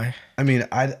 why? I mean,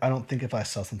 I don't think if I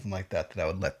saw something like that I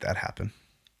would let that happen.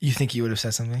 You think you would have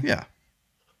said something? Yeah.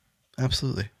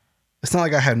 Absolutely. It's not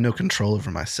like I have no control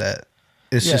over my set.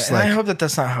 It's Yeah, just and like, I hope that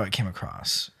that's not how it came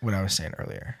across, what I was saying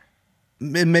earlier.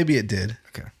 maybe it did.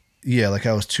 Okay. Yeah, like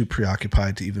I was too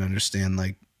preoccupied to even understand,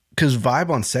 like, because vibe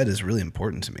on set is really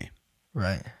important to me.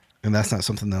 Right. And that's not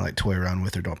something that I like toy around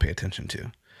with or don't pay attention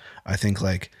to. I think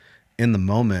like in the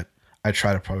moment, I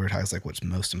try to prioritize like what's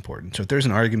most important. So if there's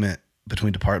an argument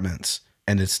between departments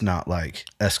and it's not like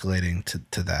escalating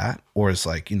to that, or it's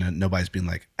like, you know, nobody's being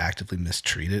like actively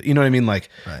mistreated. You know what I mean? Like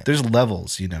Right. there's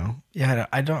levels, you know? Yeah,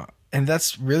 I don't. And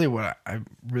that's really what I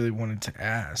really wanted to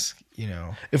ask, you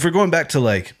know. If we're going back to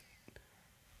like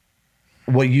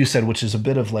what you said, which is a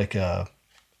bit of like a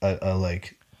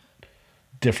like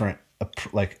different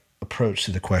approach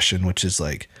to the question, which is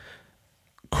like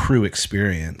crew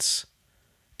experience,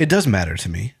 it does matter to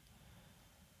me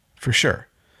for sure.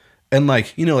 And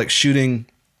like, you know, like shooting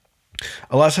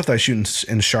a lot of stuff that I shoot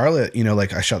in Charlotte, you know,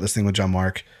 like I shot this thing with John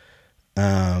Mark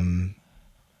last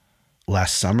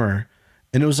summer,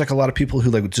 and it was like a lot of people who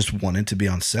like just wanted to be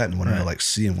on set and wanted to like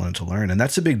see and wanted to learn. And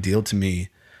that's a big deal to me.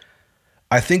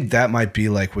 I think that might be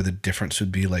like where the difference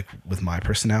would be like with my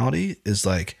personality is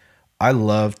like, I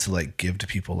love to like give to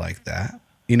people like that,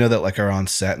 you know, that like are on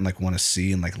set and like want to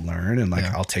see and like learn. And like,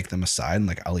 I'll take them aside and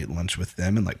like, I'll eat lunch with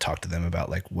them and like talk to them about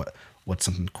like what's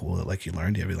something cool that like you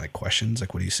learned. Do you have any like questions?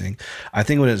 Like, what are you seeing? I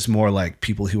think when it's more like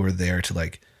people who are there to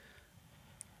like,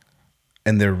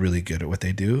 and they're really good at what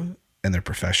they do and they're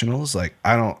professionals. Like,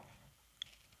 I don't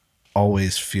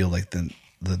always feel like the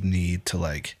need to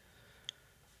like,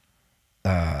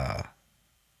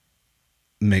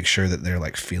 make sure that they're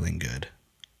like feeling good.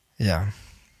 Yeah.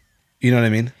 You know what I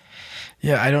mean?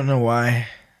 Yeah, I don't know why.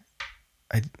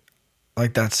 I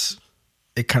like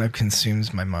it kind of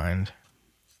consumes my mind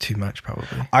too much probably.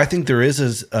 I think there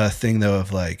is a thing though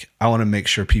of like, I want to make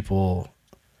sure people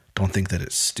don't think that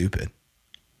it's stupid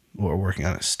or working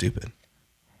on it stupid.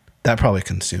 That probably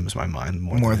consumes my mind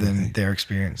more than anything. their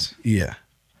experience. Yeah.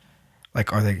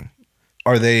 Like,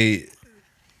 are they,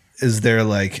 is there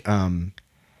like,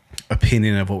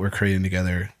 opinion of what we're creating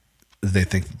together? They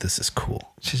think that this is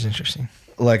cool. which is interesting.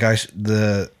 Like I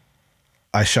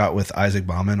shot with Isaac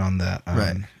Bauman on that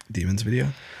Demons video.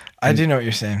 I do know what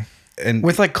you're saying. And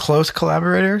With like close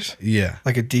collaborators, yeah,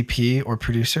 like a DP or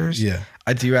producers, yeah,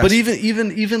 I do ask. but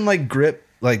even like Grip,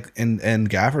 like and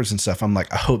gaffers and stuff, I'm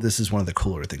like, I hope this is one of the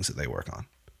cooler things that they work on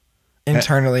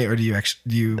internally, or do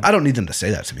you I don't need them to say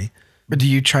that to me. or do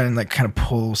you try and like kind of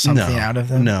pull something out of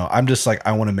them? No, I'm just like,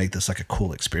 I want to make this like a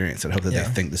cool experience and hope that they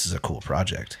think this is a cool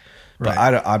project. But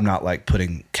Right. I'm not like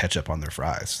putting ketchup on their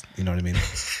fries. You know what I mean?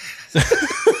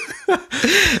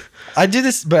 I do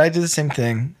this, but I do the same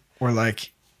thing where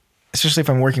like, especially if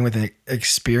I'm working with an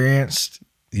experienced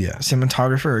Yeah.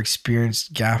 cinematographer or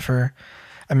experienced gaffer.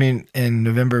 I mean, in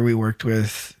November we worked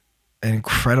with an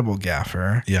incredible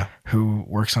gaffer, Yeah. who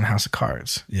works on House of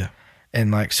Cards, Yeah.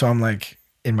 and like, so I'm like,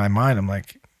 in my mind, I'm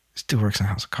like, this dude works on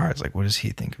House of Cards. Like, what does he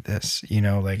think of this? You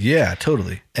know, like, Yeah,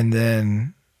 totally. and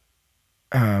then,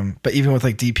 but even with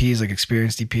like DPs, like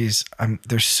experienced DPs,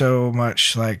 there's so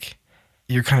much like,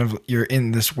 you're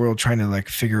in this world trying to like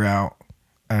figure out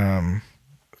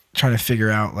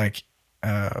like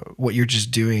what you're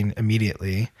just doing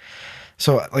immediately.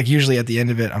 So like usually at the end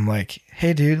of it, I'm like,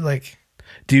 hey dude, like,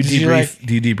 Do you Did you, debrief?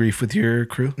 Do you debrief with your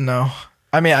crew? no.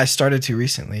 I mean, I started to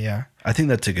recently. Yeah. I think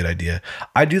that's a good idea.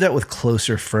 I do that with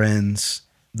closer friends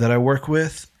that I work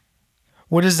with.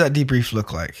 What does that debrief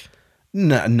look like?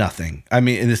 No, nothing. I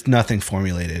mean, it's nothing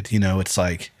formulated. You know, it's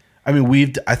like, I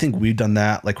mean, I think we've done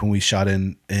that like when we shot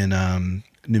in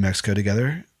New Mexico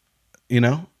together, you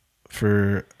know,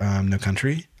 for No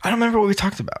Country. I don't remember what we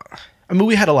talked about. I mean,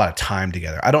 we had a lot of time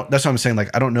together. That's what I'm saying. Like,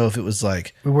 I don't know if it was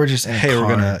like, We were just in a hey, car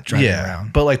we're gonna driving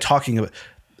around. but like talking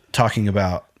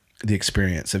about the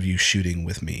experience of you shooting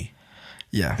with me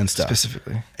Yeah, and stuff.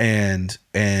 specifically. and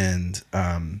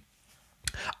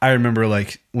I remember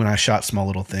like when I shot Small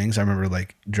Little Things, I remember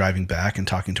like driving back and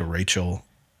talking to Rachel,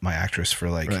 my actress, for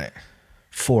like Right.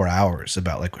 4 hours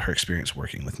about like her experience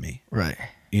working with me, Right.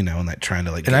 you know, and like trying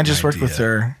to like. And get I an just worked with idea.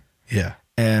 her, Yeah,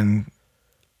 and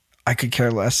I could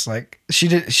care less. Like she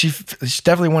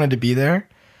definitely wanted to be there,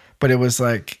 but it was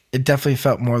like it definitely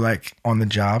felt more like on the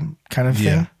job kind of thing.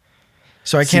 Yeah.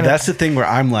 So I see, can't. that's the thing where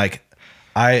I'm like,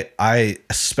 I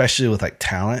especially with like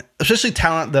talent, especially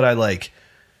talent that I like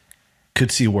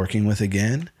could see working with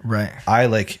again. Right. I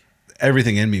like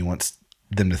everything in me wants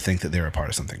them to think that they're a part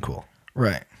of something cool.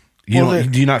 Right. You Well,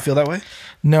 do you not feel that way?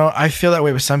 No, I feel that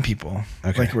way with some people.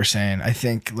 Okay. Like we're saying, I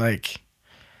think like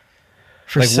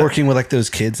for Like some working with like those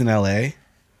kids in LA,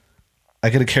 I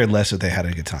could have cared less if they had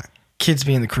a good time. kids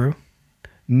being the crew.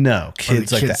 No, Or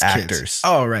kids like the kids. actors.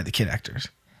 Oh, right, the kid actors.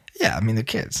 Yeah, I mean they're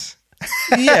kids.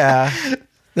 Yeah.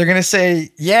 They're gonna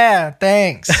say, "Yeah,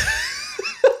 thanks."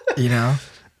 You know.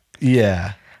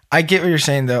 Yeah. I get what you're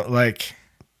saying though. Like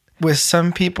with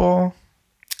some people,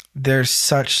 there's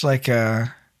such like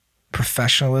a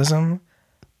professionalism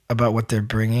about what they're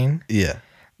bringing Yeah.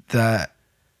 that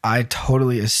I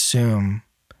totally assume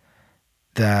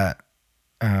that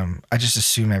I just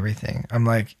assume everything. I'm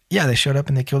like, yeah, they showed up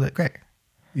and they killed it. Great.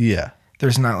 Yeah.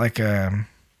 There's not like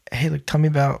hey, like tell me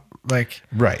about like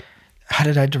Right. how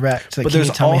did I direct? Like, But can you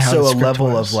there's tell me how the also a script level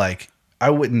was? of like, I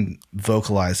wouldn't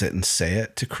vocalize it and say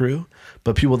it to crew,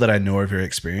 but people that I know are very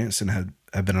experienced and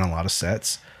have been on a lot of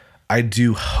sets, I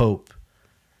do hope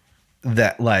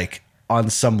that like on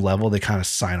some level they kind of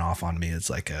sign off on me as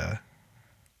like a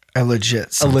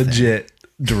legit something. legit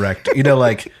director, you know,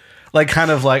 like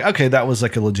kind of like, okay, that was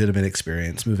like a legitimate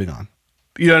experience, moving on.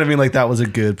 You know what I mean? Like that was a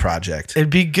good project. It'd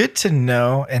be good to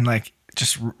know and like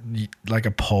just like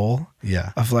a poll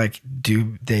Yeah. of like,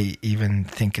 do they even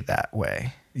think that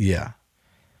way? Yeah.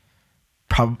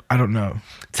 I don't know.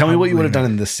 Tell me what you Probably would have not.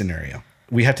 done in this scenario.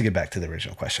 We have to get back to the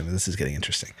original question. This is getting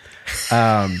interesting.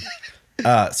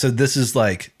 So this is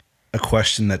like a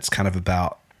question that's kind of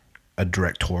about a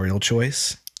directorial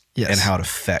choice Yes. and how it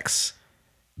affects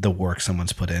the work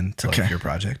someone's put into Okay. like your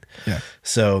project. Yeah.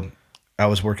 So I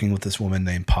was working with this woman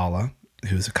named Paula,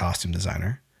 who's a costume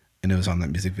designer, and it was on that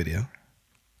music video,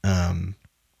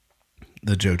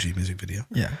 the Joji music video.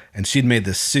 Yeah. And she'd made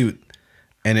this suit,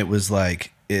 and it was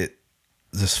like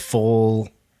this full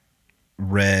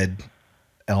red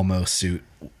Elmo suit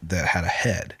that had a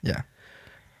head, Yeah.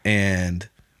 and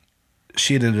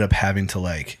she had ended up having to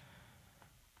like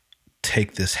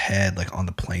take this head like on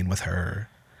the plane with her,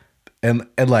 and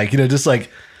like, you know, just like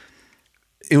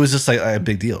it was just like a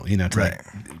big deal, you know, to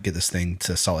like get this thing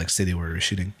to Salt Lake City where we were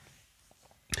shooting.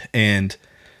 And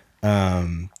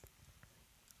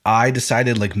I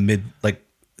decided like mid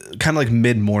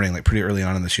morning, like pretty early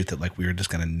on in the shoot, that like we were just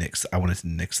gonna I wanted to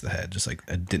nix the head. Just like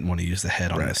I didn't want to use the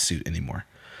head on the suit anymore.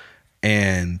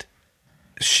 And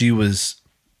she was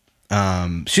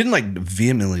she didn't like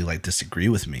vehemently like disagree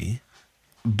with me,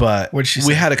 but What'd she we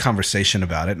say? had a conversation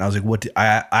about it, and I was like,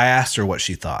 I asked her what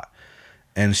she thought,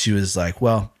 and she was like,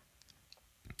 well,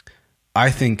 I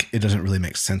think it doesn't really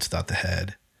make sense without the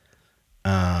head.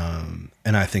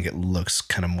 And I think it looks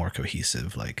kind of more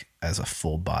cohesive, like as a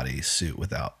full body suit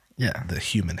without the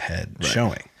human head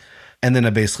showing. And then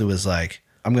I basically was like,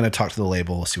 I'm going to talk to the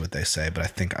label, we'll see what they say, but I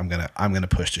think I'm going to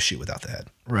push to shoot without the head.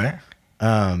 Right.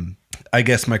 I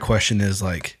guess my question is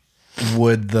like,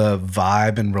 would the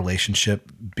vibe and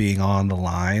relationship being on the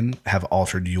line have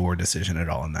altered your decision at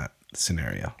all in that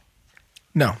scenario?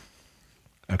 No,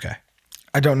 Okay.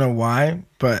 I don't know why,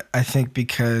 but I think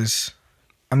because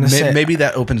I'm the same. Maybe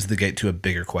that opens the gate to a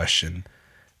bigger question.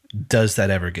 Does that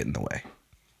ever get in the way?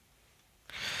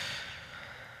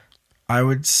 I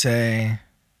would say,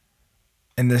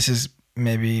 and this is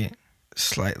maybe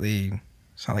slightly,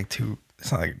 it's not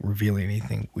like revealing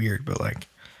anything weird, but like,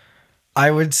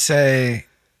 I would say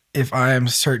if I am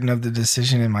certain of the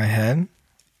decision in my head,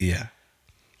 Yeah.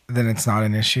 then it's not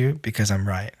an issue because I'm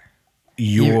right.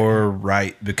 you're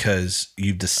right because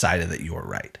you've decided that you're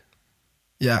right.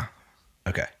 Yeah.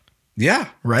 Okay. Yeah.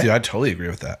 Right? Dude, I totally agree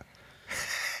with that.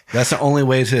 That's the only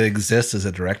way to exist as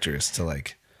a director is to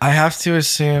like, I have to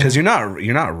assume because you're not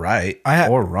right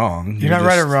or wrong. You're not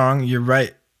right or wrong. You're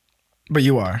right, but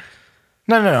you are.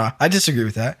 No. I disagree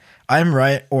with that. I'm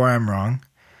right or I'm wrong,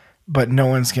 but no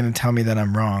one's going to tell me that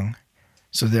I'm wrong,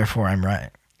 so therefore I'm right.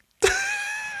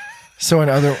 So in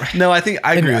other No, I think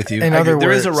I agree with you.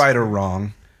 There is a words- right or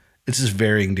wrong. It's just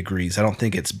varying degrees. I don't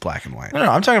think it's black and white. No,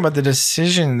 I'm talking about the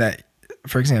decision that,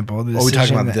 for example, the Are we talking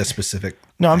decision about that- this specific?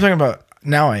 No, I'm talking about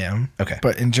now I am. Okay.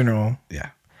 But in general, Yeah.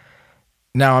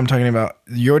 now I'm talking about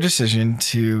your decision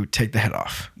to take the head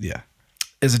off Yeah.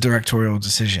 is a directorial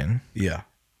decision, Yeah.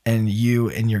 and you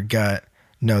in your gut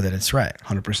know that it's right.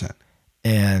 100%.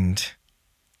 And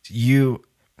you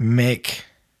make,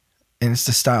 and it's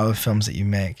the style of films that you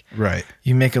make. Right.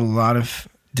 You make a lot of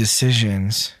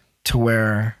decisions to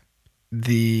where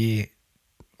the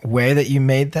way that you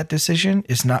made that decision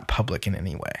is not public in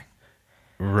any way.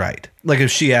 Right. Like if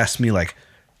she asked me like,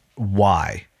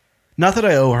 why? Not that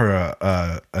I owe her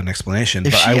an explanation,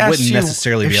 but I wouldn't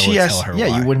necessarily be able to tell her why.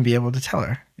 Yeah, you wouldn't be able to tell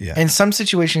her. Yeah. In some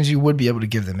situations, you would be able to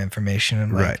give them information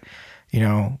and like, Right. you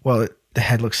know, well, the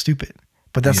head looks stupid,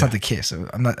 but that's Yeah. not the case. So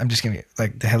I'm just gonna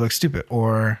like the head looks stupid,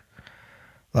 or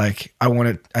like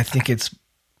I think it's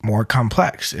more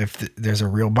complex if there's a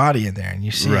real body in there and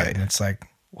you see Right. it, and it's like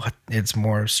what? It's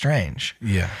more strange.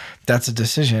 Yeah. That's a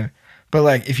decision. But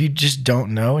like if you just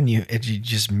don't know and you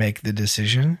just make the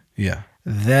decision, Yeah.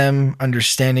 them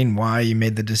understanding why you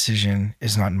made the decision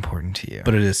is not important to you.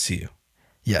 But it is to you.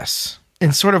 Yes.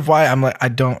 And sort of why I'm like,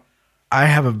 I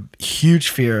have a huge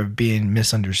fear of being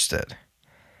misunderstood.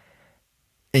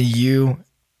 And you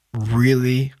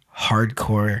really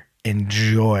hardcore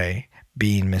enjoy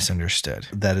being misunderstood.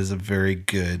 That is a very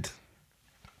good.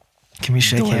 Can we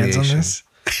shake hands on Delineation. this?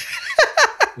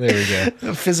 There we go.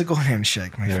 A physical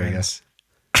handshake, my There we friends.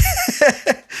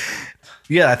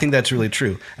 Yeah, I think that's really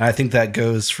true. And I think that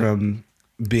goes from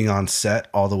being on set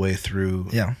all the way through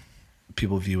Yeah.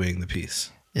 people viewing the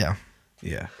piece. Yeah.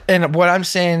 Yeah. And what I'm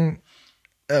saying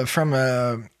from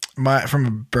a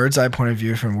bird's eye point of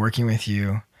view, from working with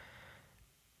you,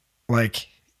 like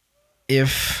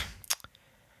if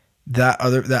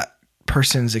that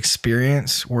person's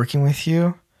experience working with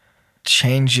you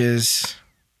changes,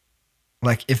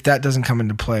 like if that doesn't come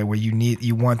into play where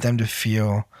you want them to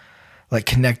feel like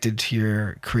connected to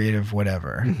your creative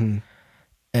whatever,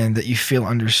 and that you feel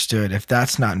understood, if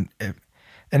that's not, and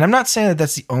I'm not saying that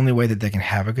that's the only way that they can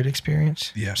have a good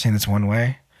experience. Yeah. I'm saying that's one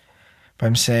way, but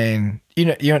I'm saying, you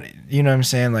know what I'm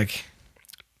saying? Like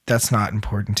that's not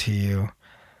important to you.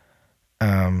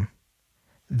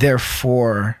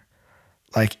 Therefore,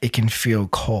 like it can feel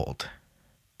cold.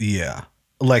 Yeah.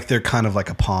 Like they're kind of like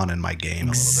a pawn in my game.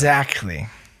 Exactly. A little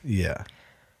bit. Yeah.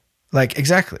 Like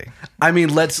exactly. I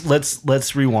mean,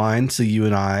 let's rewind to you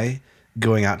and I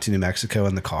going out to New Mexico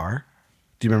in the car.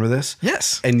 Do you remember this?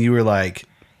 Yes. And you were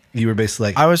basically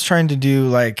like, I was trying to do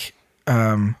like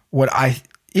what I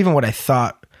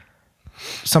thought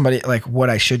somebody like what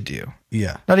I should do.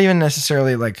 yeah. Not even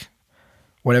necessarily like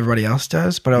what everybody else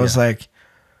does, but I was like,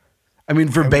 I mean,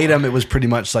 verbatim, it was pretty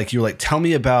much like you were like, tell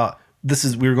me about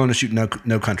this. We were going to shoot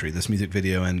No Country, this music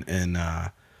video in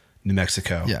New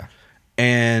Mexico. yeah,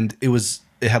 And it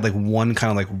had like one kind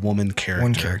of like woman character.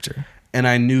 one character. And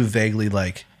I knew vaguely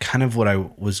like kind of what I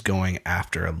was going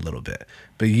after a little bit.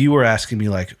 But you were asking me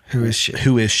like, Who is she?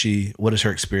 Who is she? What is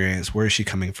her experience? Where is she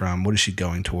coming from? What is she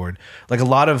going toward? Like a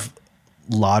lot of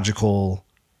logical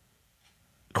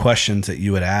questions that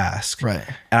you would ask. Right.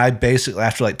 And I basically,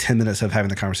 after like 10 minutes of having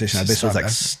the conversation, I basically was like,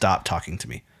 Stop asking. stop talking to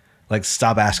me. Like,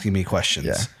 stop asking me questions.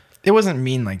 Yeah. It wasn't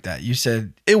mean like that. You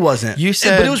said, It wasn't. You but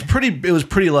said- it was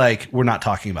pretty like, we're not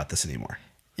talking about this anymore.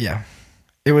 yeah.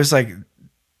 It was like,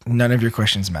 none of your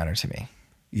questions matter to me.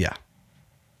 Yeah.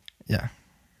 Yeah.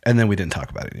 And then we didn't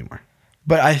talk about it anymore.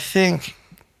 But I think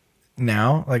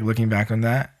now, like looking back on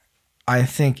that, I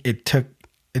think it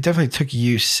definitely took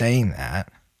you saying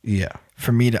that Yeah.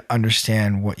 for me to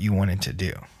understand what you wanted to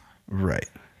do. Right.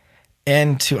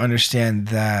 And to understand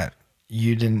that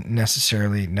you didn't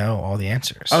necessarily know all the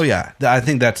answers. Oh yeah. I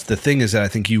think that's the thing is that I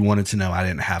think you wanted to know I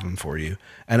didn't have them for you.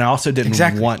 And I also didn't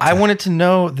exactly. want to. I wanted to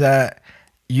know that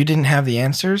you didn't have the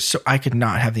answers, so I could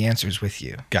not have the answers with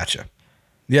you. Gotcha.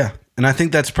 Yeah. And I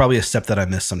think that's probably a step that I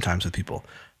miss sometimes with people.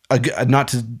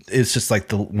 It's just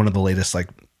like one of the latest like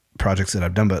projects that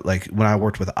I've done, but like when I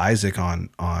worked with Isaac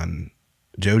on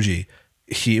Joji,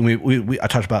 I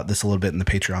talked about this a little bit in the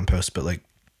Patreon post, but like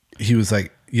he was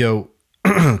like, yo,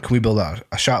 can we build out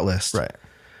a shot list? Right.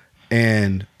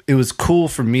 And it was cool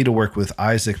for me to work with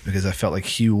Isaac because I felt like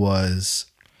he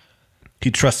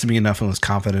trusted me enough and was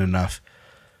confident enough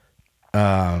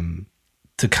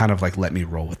to kind of like let me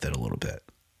roll with it a little bit.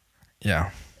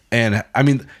 Yeah. And I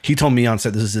mean, he told me on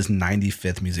set, this is his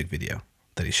 95th music video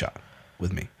that he shot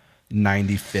with me.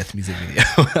 95th music video.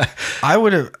 I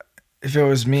would have, if it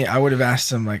was me, I would have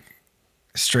asked him like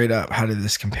straight up, how did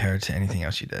this compare to anything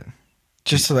else you did?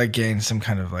 Just to like gain some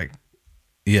kind of like,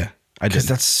 yeah, I did. because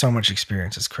that's so much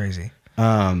experience. It's crazy.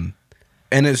 And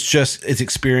it's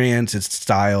experience, it's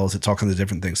styles, it's all kinds of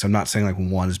different things. So I'm not saying like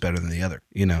one is better than the other.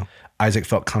 You know, Isaac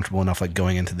felt comfortable enough like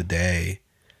going into the day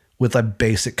with a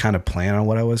basic kind of plan on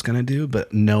what I was going to do,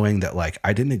 but knowing that like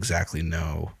I didn't exactly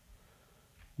know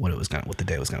what the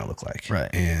day was going to look like. Right.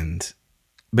 And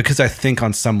because I think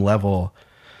on some level,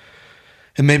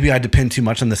 and maybe I depend too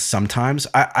much on this sometimes,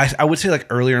 I would say like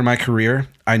earlier in my career,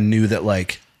 I knew that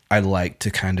like I like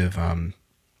to kind of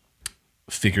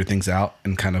figure things out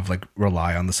and kind of like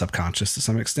rely on the subconscious to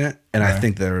some extent. And I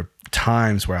think there are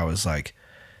times where I was like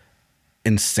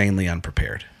insanely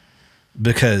unprepared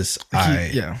because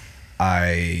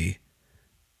I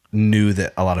knew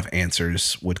that a lot of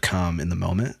answers would come in the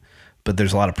moment, but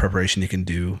there's a lot of preparation you can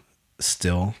do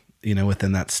still, you know,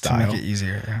 within that style To make it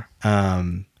easier. Yeah.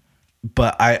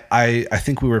 But I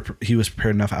think he was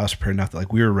prepared enough. I was prepared enough that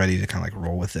like we were ready to kind of like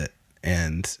roll with it.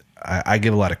 And I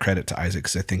give a lot of credit to Isaac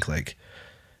because I think like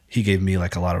he gave me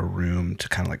like a lot of room to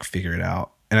kind of like figure it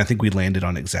out. And I think we landed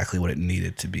on exactly what it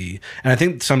needed to be. And I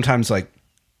think sometimes like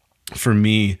for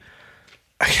me,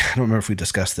 I don't remember if we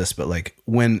discussed this, but like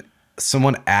when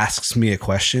someone asks me a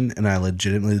question and I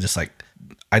legitimately just like,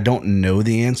 I don't know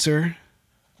the answer.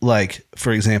 Like,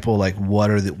 for example, like what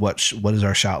is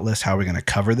our shot list? How are we going to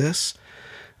cover this?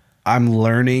 I'm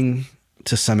learning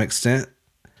to some extent,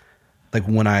 like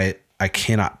when I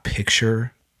cannot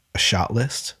picture a shot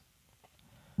list,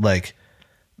 like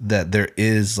that there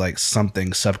is like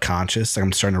something subconscious. Like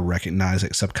I'm starting to recognize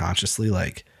like subconsciously,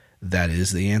 like that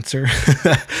is the answer.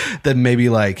 That maybe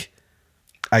like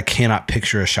I cannot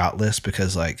picture a shot list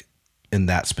because like in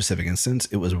that specific instance,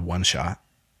 it was one shot.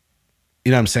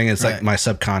 You know what I'm saying? It's like my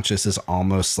subconscious is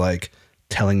almost like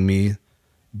telling me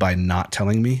by not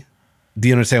telling me. Do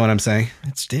you understand what I'm saying?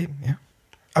 It's deep. Yeah.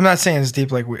 I'm not saying it's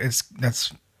deep. Like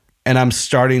and I'm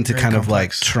starting to kind complex. of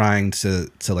like trying to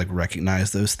like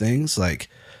recognize those things. Like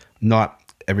not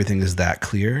everything is that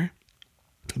clear,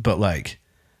 but like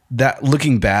that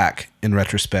looking back in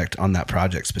retrospect on that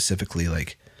project specifically,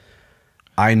 like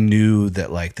I knew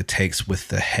that like the takes with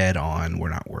the head on were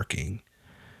not working.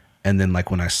 And then like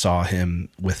when I saw him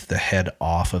with the head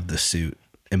off of the suit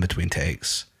in between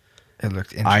takes, it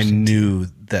looked interesting. I knew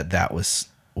that was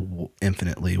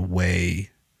infinitely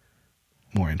way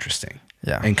more interesting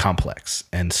and complex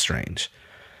and strange.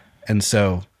 And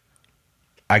so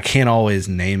I can't always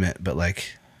name it, but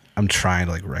like I'm trying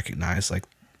to like recognize like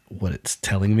what it's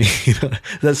telling me. Does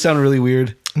that sound really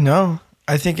weird? No,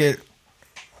 I think it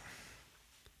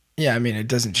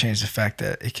doesn't change the fact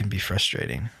that it can be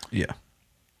frustrating. Yeah.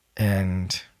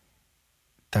 And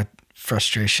that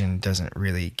frustration doesn't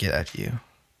really get at you.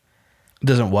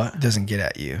 Doesn't what? Doesn't get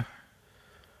at you.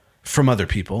 From other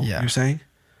people, Yeah. You're saying?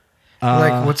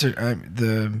 Like what's her,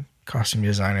 the costume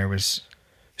designer was.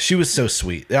 She was so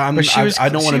sweet. I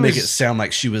don't want to make it sound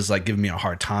like she was like giving me a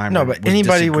hard time. No, but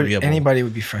anybody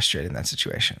would be frustrated in that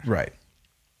situation. Right.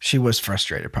 She was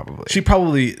frustrated probably.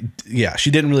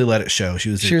 She didn't really let it show. She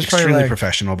was extremely like,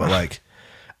 professional, but like,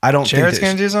 I don't Jared's think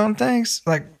going to do his own things.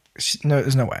 Like, no,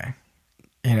 there's no way,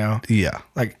 you know? Yeah.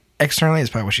 Like externally, it's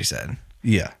probably what she said.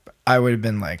 Yeah. But I would have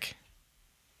been like,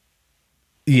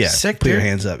 yeah, sick, put dude. your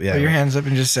hands up. Yeah. Put your hands up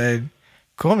and just say,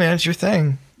 cool, man, it's your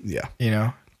thing. Yeah. You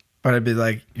know? But I'd be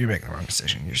like, you're making the wrong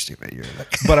decision. You're stupid. You're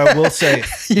like, but I will say,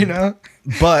 you know,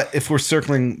 but if we're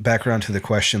circling back around to the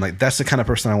question, like that's the kind of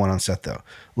person I want on set though.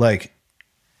 Like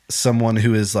someone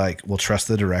who is like, will trust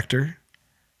the director.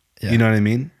 Yeah. You know what I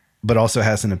mean? But also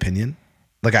has an opinion.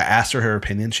 Like I asked her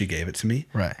opinion. She gave it to me.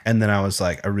 Right. And then I was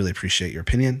like, I really appreciate your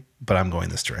opinion, but I'm going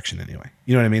this direction anyway.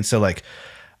 You know what I mean? So like,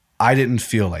 I didn't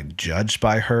feel like judged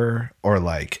by her or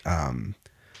like,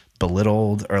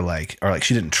 belittled or like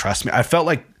she didn't trust me. I felt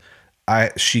like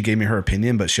she gave me her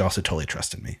opinion, but she also totally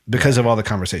trusted me because of all the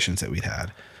conversations that we'd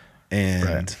had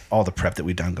and all the prep that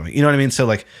we'd done going, you know what I mean? So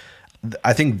like,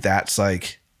 I think that's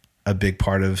like a big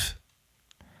part of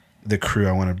the crew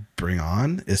I want to bring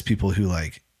on is people who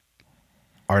like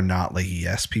are not like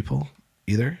yes people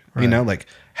either, you know, like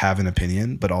have an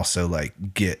opinion, but also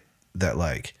like get that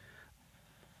like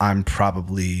I'm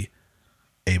probably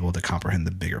able to comprehend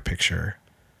the bigger picture.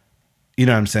 You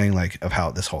know what I'm saying? Like of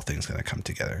how this whole thing's going to come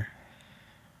together.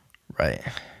 Right.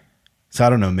 So I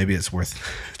don't know. Maybe it's worth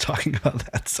talking about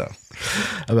that. So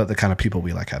about the kind of people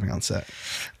we like having on set.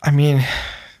 I mean,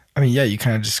 yeah, you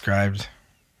kind of described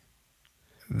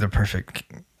the perfect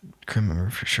crew member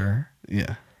for sure.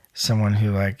 Yeah. Someone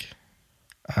who like,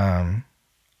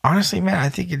 honestly, man, I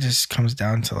think it just comes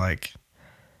down to like,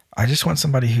 I just want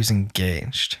somebody who's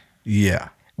engaged Yeah.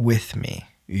 with me.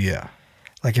 Yeah.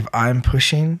 Like if I'm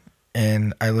pushing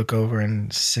and I look over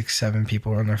and 6, 7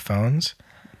 people are on their phones,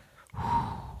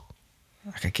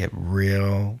 I could get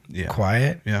real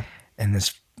quiet. Yeah. And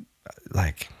this,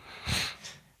 like,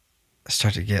 I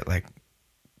start to get like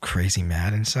crazy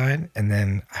mad inside, and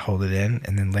then I hold it in,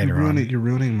 and then later on, you're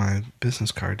ruining my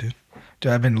business card, dude.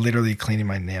 Dude, I've been literally cleaning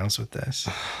my nails with this.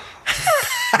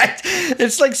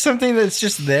 It's like something that's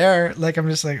just there. Like I'm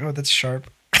just like, oh, that's sharp.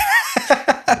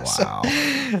 Wow.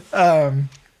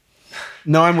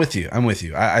 No, I'm with you.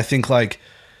 I think like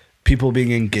people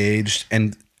being engaged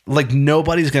and like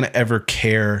nobody's going to ever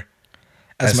care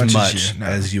as much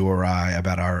as you or I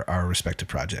about our respective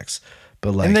projects.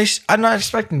 But like, and I'm not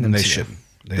expecting them they to. shouldn't.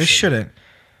 They shouldn't.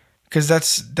 Because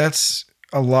that's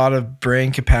a lot of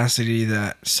brain capacity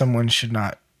that someone should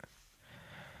not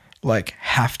like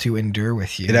have to endure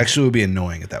with you. It actually would be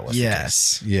annoying if that was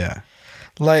yes. the case. Yeah.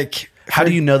 Like, how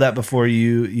do you know that before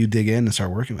you dig in and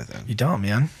start working with them? You don't,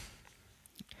 man.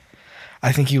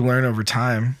 I think you learn over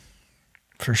time,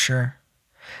 for sure.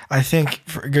 I think,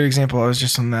 for a good example, I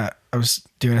was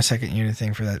doing a second unit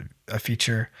thing for a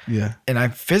feature. Yeah. And I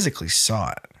physically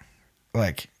saw it.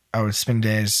 Like, I would spend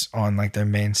days on like their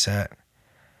main set,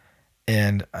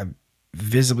 and I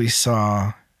visibly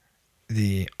saw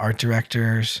the art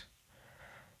directors,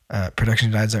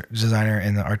 production designer,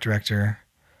 and the art director,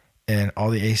 and all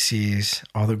the ACs,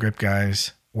 all the grip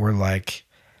guys were like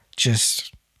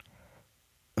just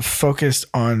focused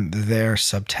on their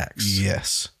subtext.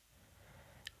 Yes.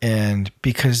 And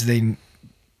because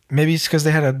maybe it's because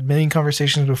they had a million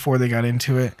conversations before they got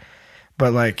into it,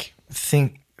 but like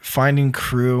finding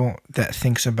crew that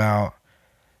thinks about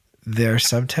their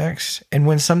subtext, and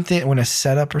when a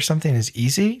setup or something is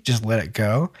easy, just let it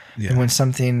go. Yeah. And when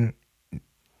something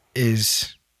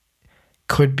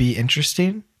could be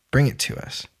interesting, bring it to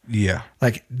us. Yeah.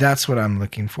 Like that's what I'm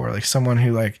looking for. Like someone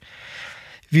who like,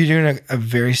 if you're doing a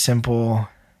very simple,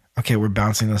 okay, we're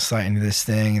bouncing this light into this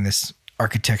thing, and this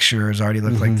architecture has already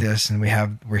looked like this, and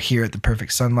we're here at the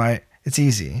perfect sunlight. It's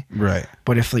easy. Right.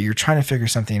 But if like, you're trying to figure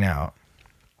something out,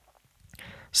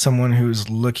 someone who's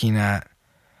looking at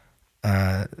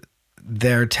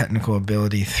their technical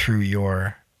ability through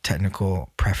your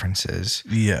technical preferences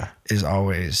is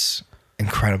always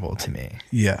incredible to me.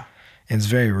 Yeah. And it's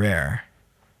very rare,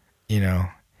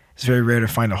 it's very rare to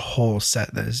find a whole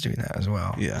set that is doing that as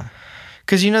well. Yeah.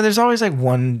 Because, there's always like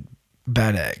one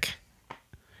bad egg.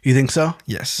 You think so?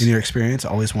 Yes. In your experience,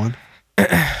 always one?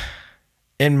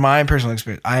 In my personal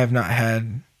experience, I have not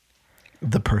had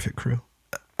the perfect crew.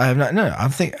 I have not. No,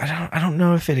 I don't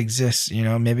know if it exists.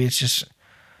 Maybe it's just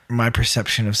my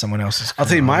perception of someone else's. I'll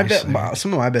tell you,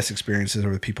 some of my best experiences are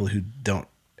with people who don't.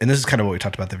 And this is kind of what we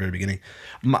talked about at the very beginning.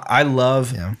 I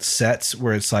love sets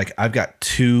where it's like I've got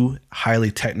two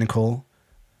highly technical,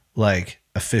 like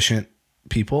efficient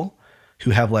people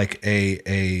who have like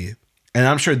and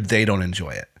I'm sure they don't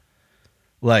enjoy it,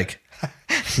 like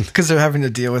because they're having to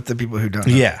deal with the people who don't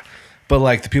know. Yeah, but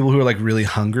like the people who are like really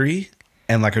hungry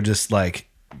and like are just like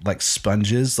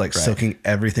sponges, like soaking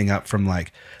everything up from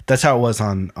like. That's how it was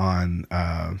on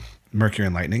Mercury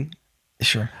and Lightning.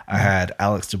 Sure. I had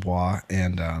Alex Dubois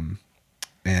and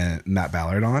Matt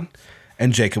Ballard on,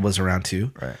 and Jacob was around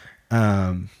too. Right.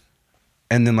 And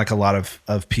then like a lot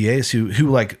of PAs who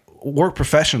like work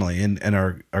professionally and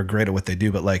are great at what they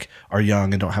do, but like are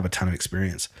young and don't have a ton of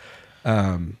experience.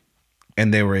 And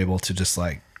they were able to just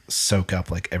like soak up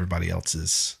like everybody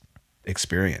else's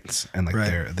experience and like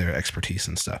their expertise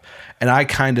and stuff. And I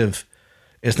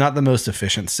it's not the most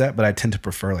efficient set, but I tend to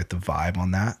prefer like the vibe on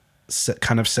that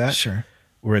kind of set. Sure.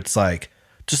 Where it's like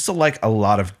just a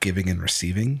lot of giving and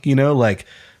receiving, like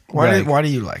why do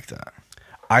you like that?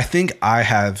 I think I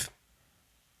have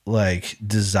like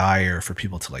desire for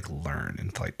people to like learn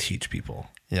and to like teach people.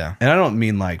 Yeah. And I don't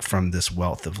mean like from this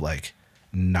wealth of like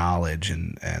knowledge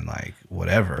and like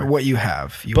whatever. But what you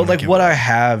have. But like what I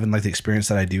have and like the experience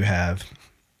that I do have,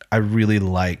 I really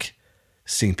like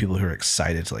seeing people who are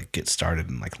excited to like get started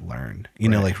and like learn.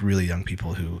 Like really young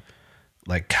people who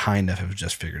like kind of have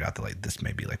just figured out that like this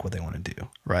may be like what they want to do.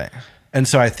 Right. And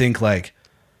so I think like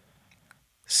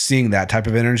seeing that type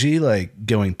of energy, like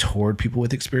going toward people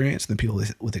with experience, and then people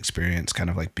with experience kind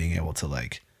of like being able to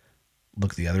like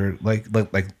look the other, like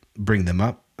bring them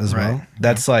up as well.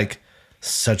 That's like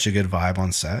such a good vibe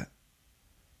on set.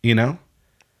 you know?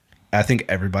 I think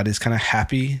everybody's kind of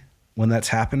happy when that's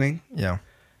happening. Yeah.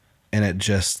 And it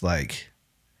just like,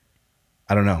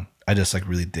 I don't know. I just like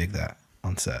really dig that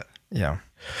on set. Yeah.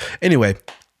 Anyway,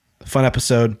 fun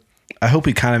episode. I hope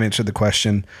we kind of answered the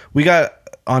question. We got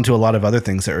onto a lot of other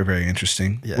things that were very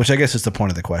interesting, which I guess is the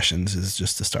point of the questions, is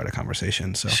just to start a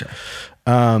conversation. So Sure.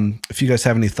 If you guys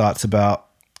have any thoughts about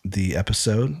the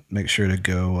episode, make sure to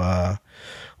go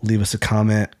leave us a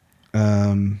comment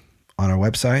on our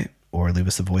website, or leave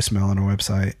us a voicemail on our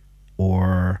website,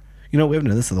 or, we haven't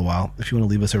done this in a while. If you want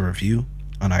to leave us a review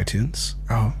on iTunes,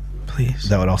 Oh, please.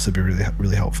 that would also be really,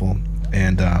 really helpful.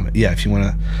 And if you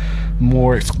want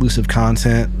more exclusive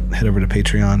content, head over to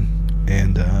Patreon,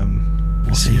 and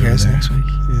we'll See you guys over there. next week.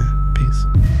 Yeah, peace.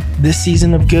 This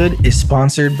season of Good is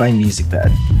sponsored by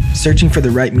MusicBed. Searching for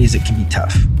the right music can be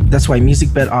tough. That's why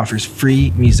MusicBed offers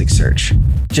free music search.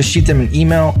 Just shoot them an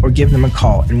email or give them a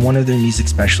call, and one of their music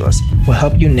specialists will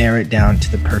help you narrow it down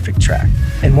to the perfect track.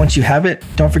 And once you have it,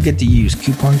 don't forget to use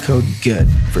coupon code GOOD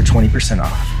for 20%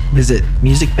 off. Visit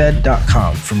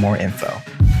musicbed.com for more info.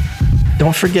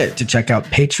 Don't forget to check out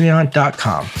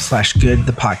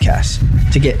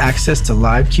patreon.com/goodthepodcast to get access to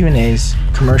live Q&As,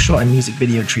 commercial and music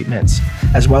video treatments,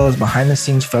 as well as behind the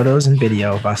scenes photos and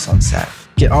video of us on set.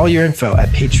 Get all your info at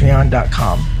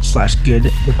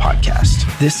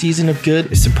patreon.com/goodthepodcast. This season of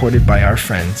Good is supported by our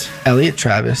friends Elliot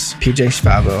Travis, PJ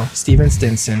Svavo, Steven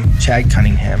Stinson, Chad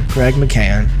Cunningham, Greg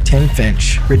McCann, Tim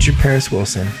Finch, Richard Paris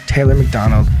Wilson, Taylor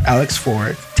McDonald, Alex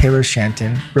Ford, Taylor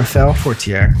Shanton, Rafael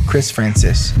Fortier, Chris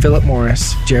Francis, Philip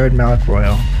Morris, Jared Malik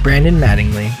Royal, Brandon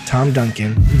Mattingly, Tom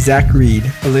Duncan, Zach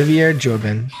Reed, Olivier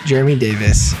Jobin, Jeremy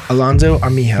Davis, Alonzo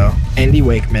Armijo, Andy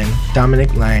Wakeman,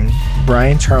 Dominic Lang,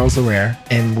 Brian Charles Larare,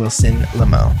 and Wilson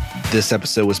Lamo. This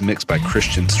episode was mixed by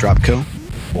Christian Stropko,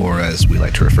 or as we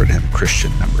like to refer to him,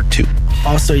 Christian number 2.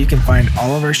 Also, you can find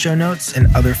all of our show notes and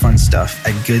other fun stuff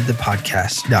at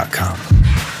goodthepodcast.com.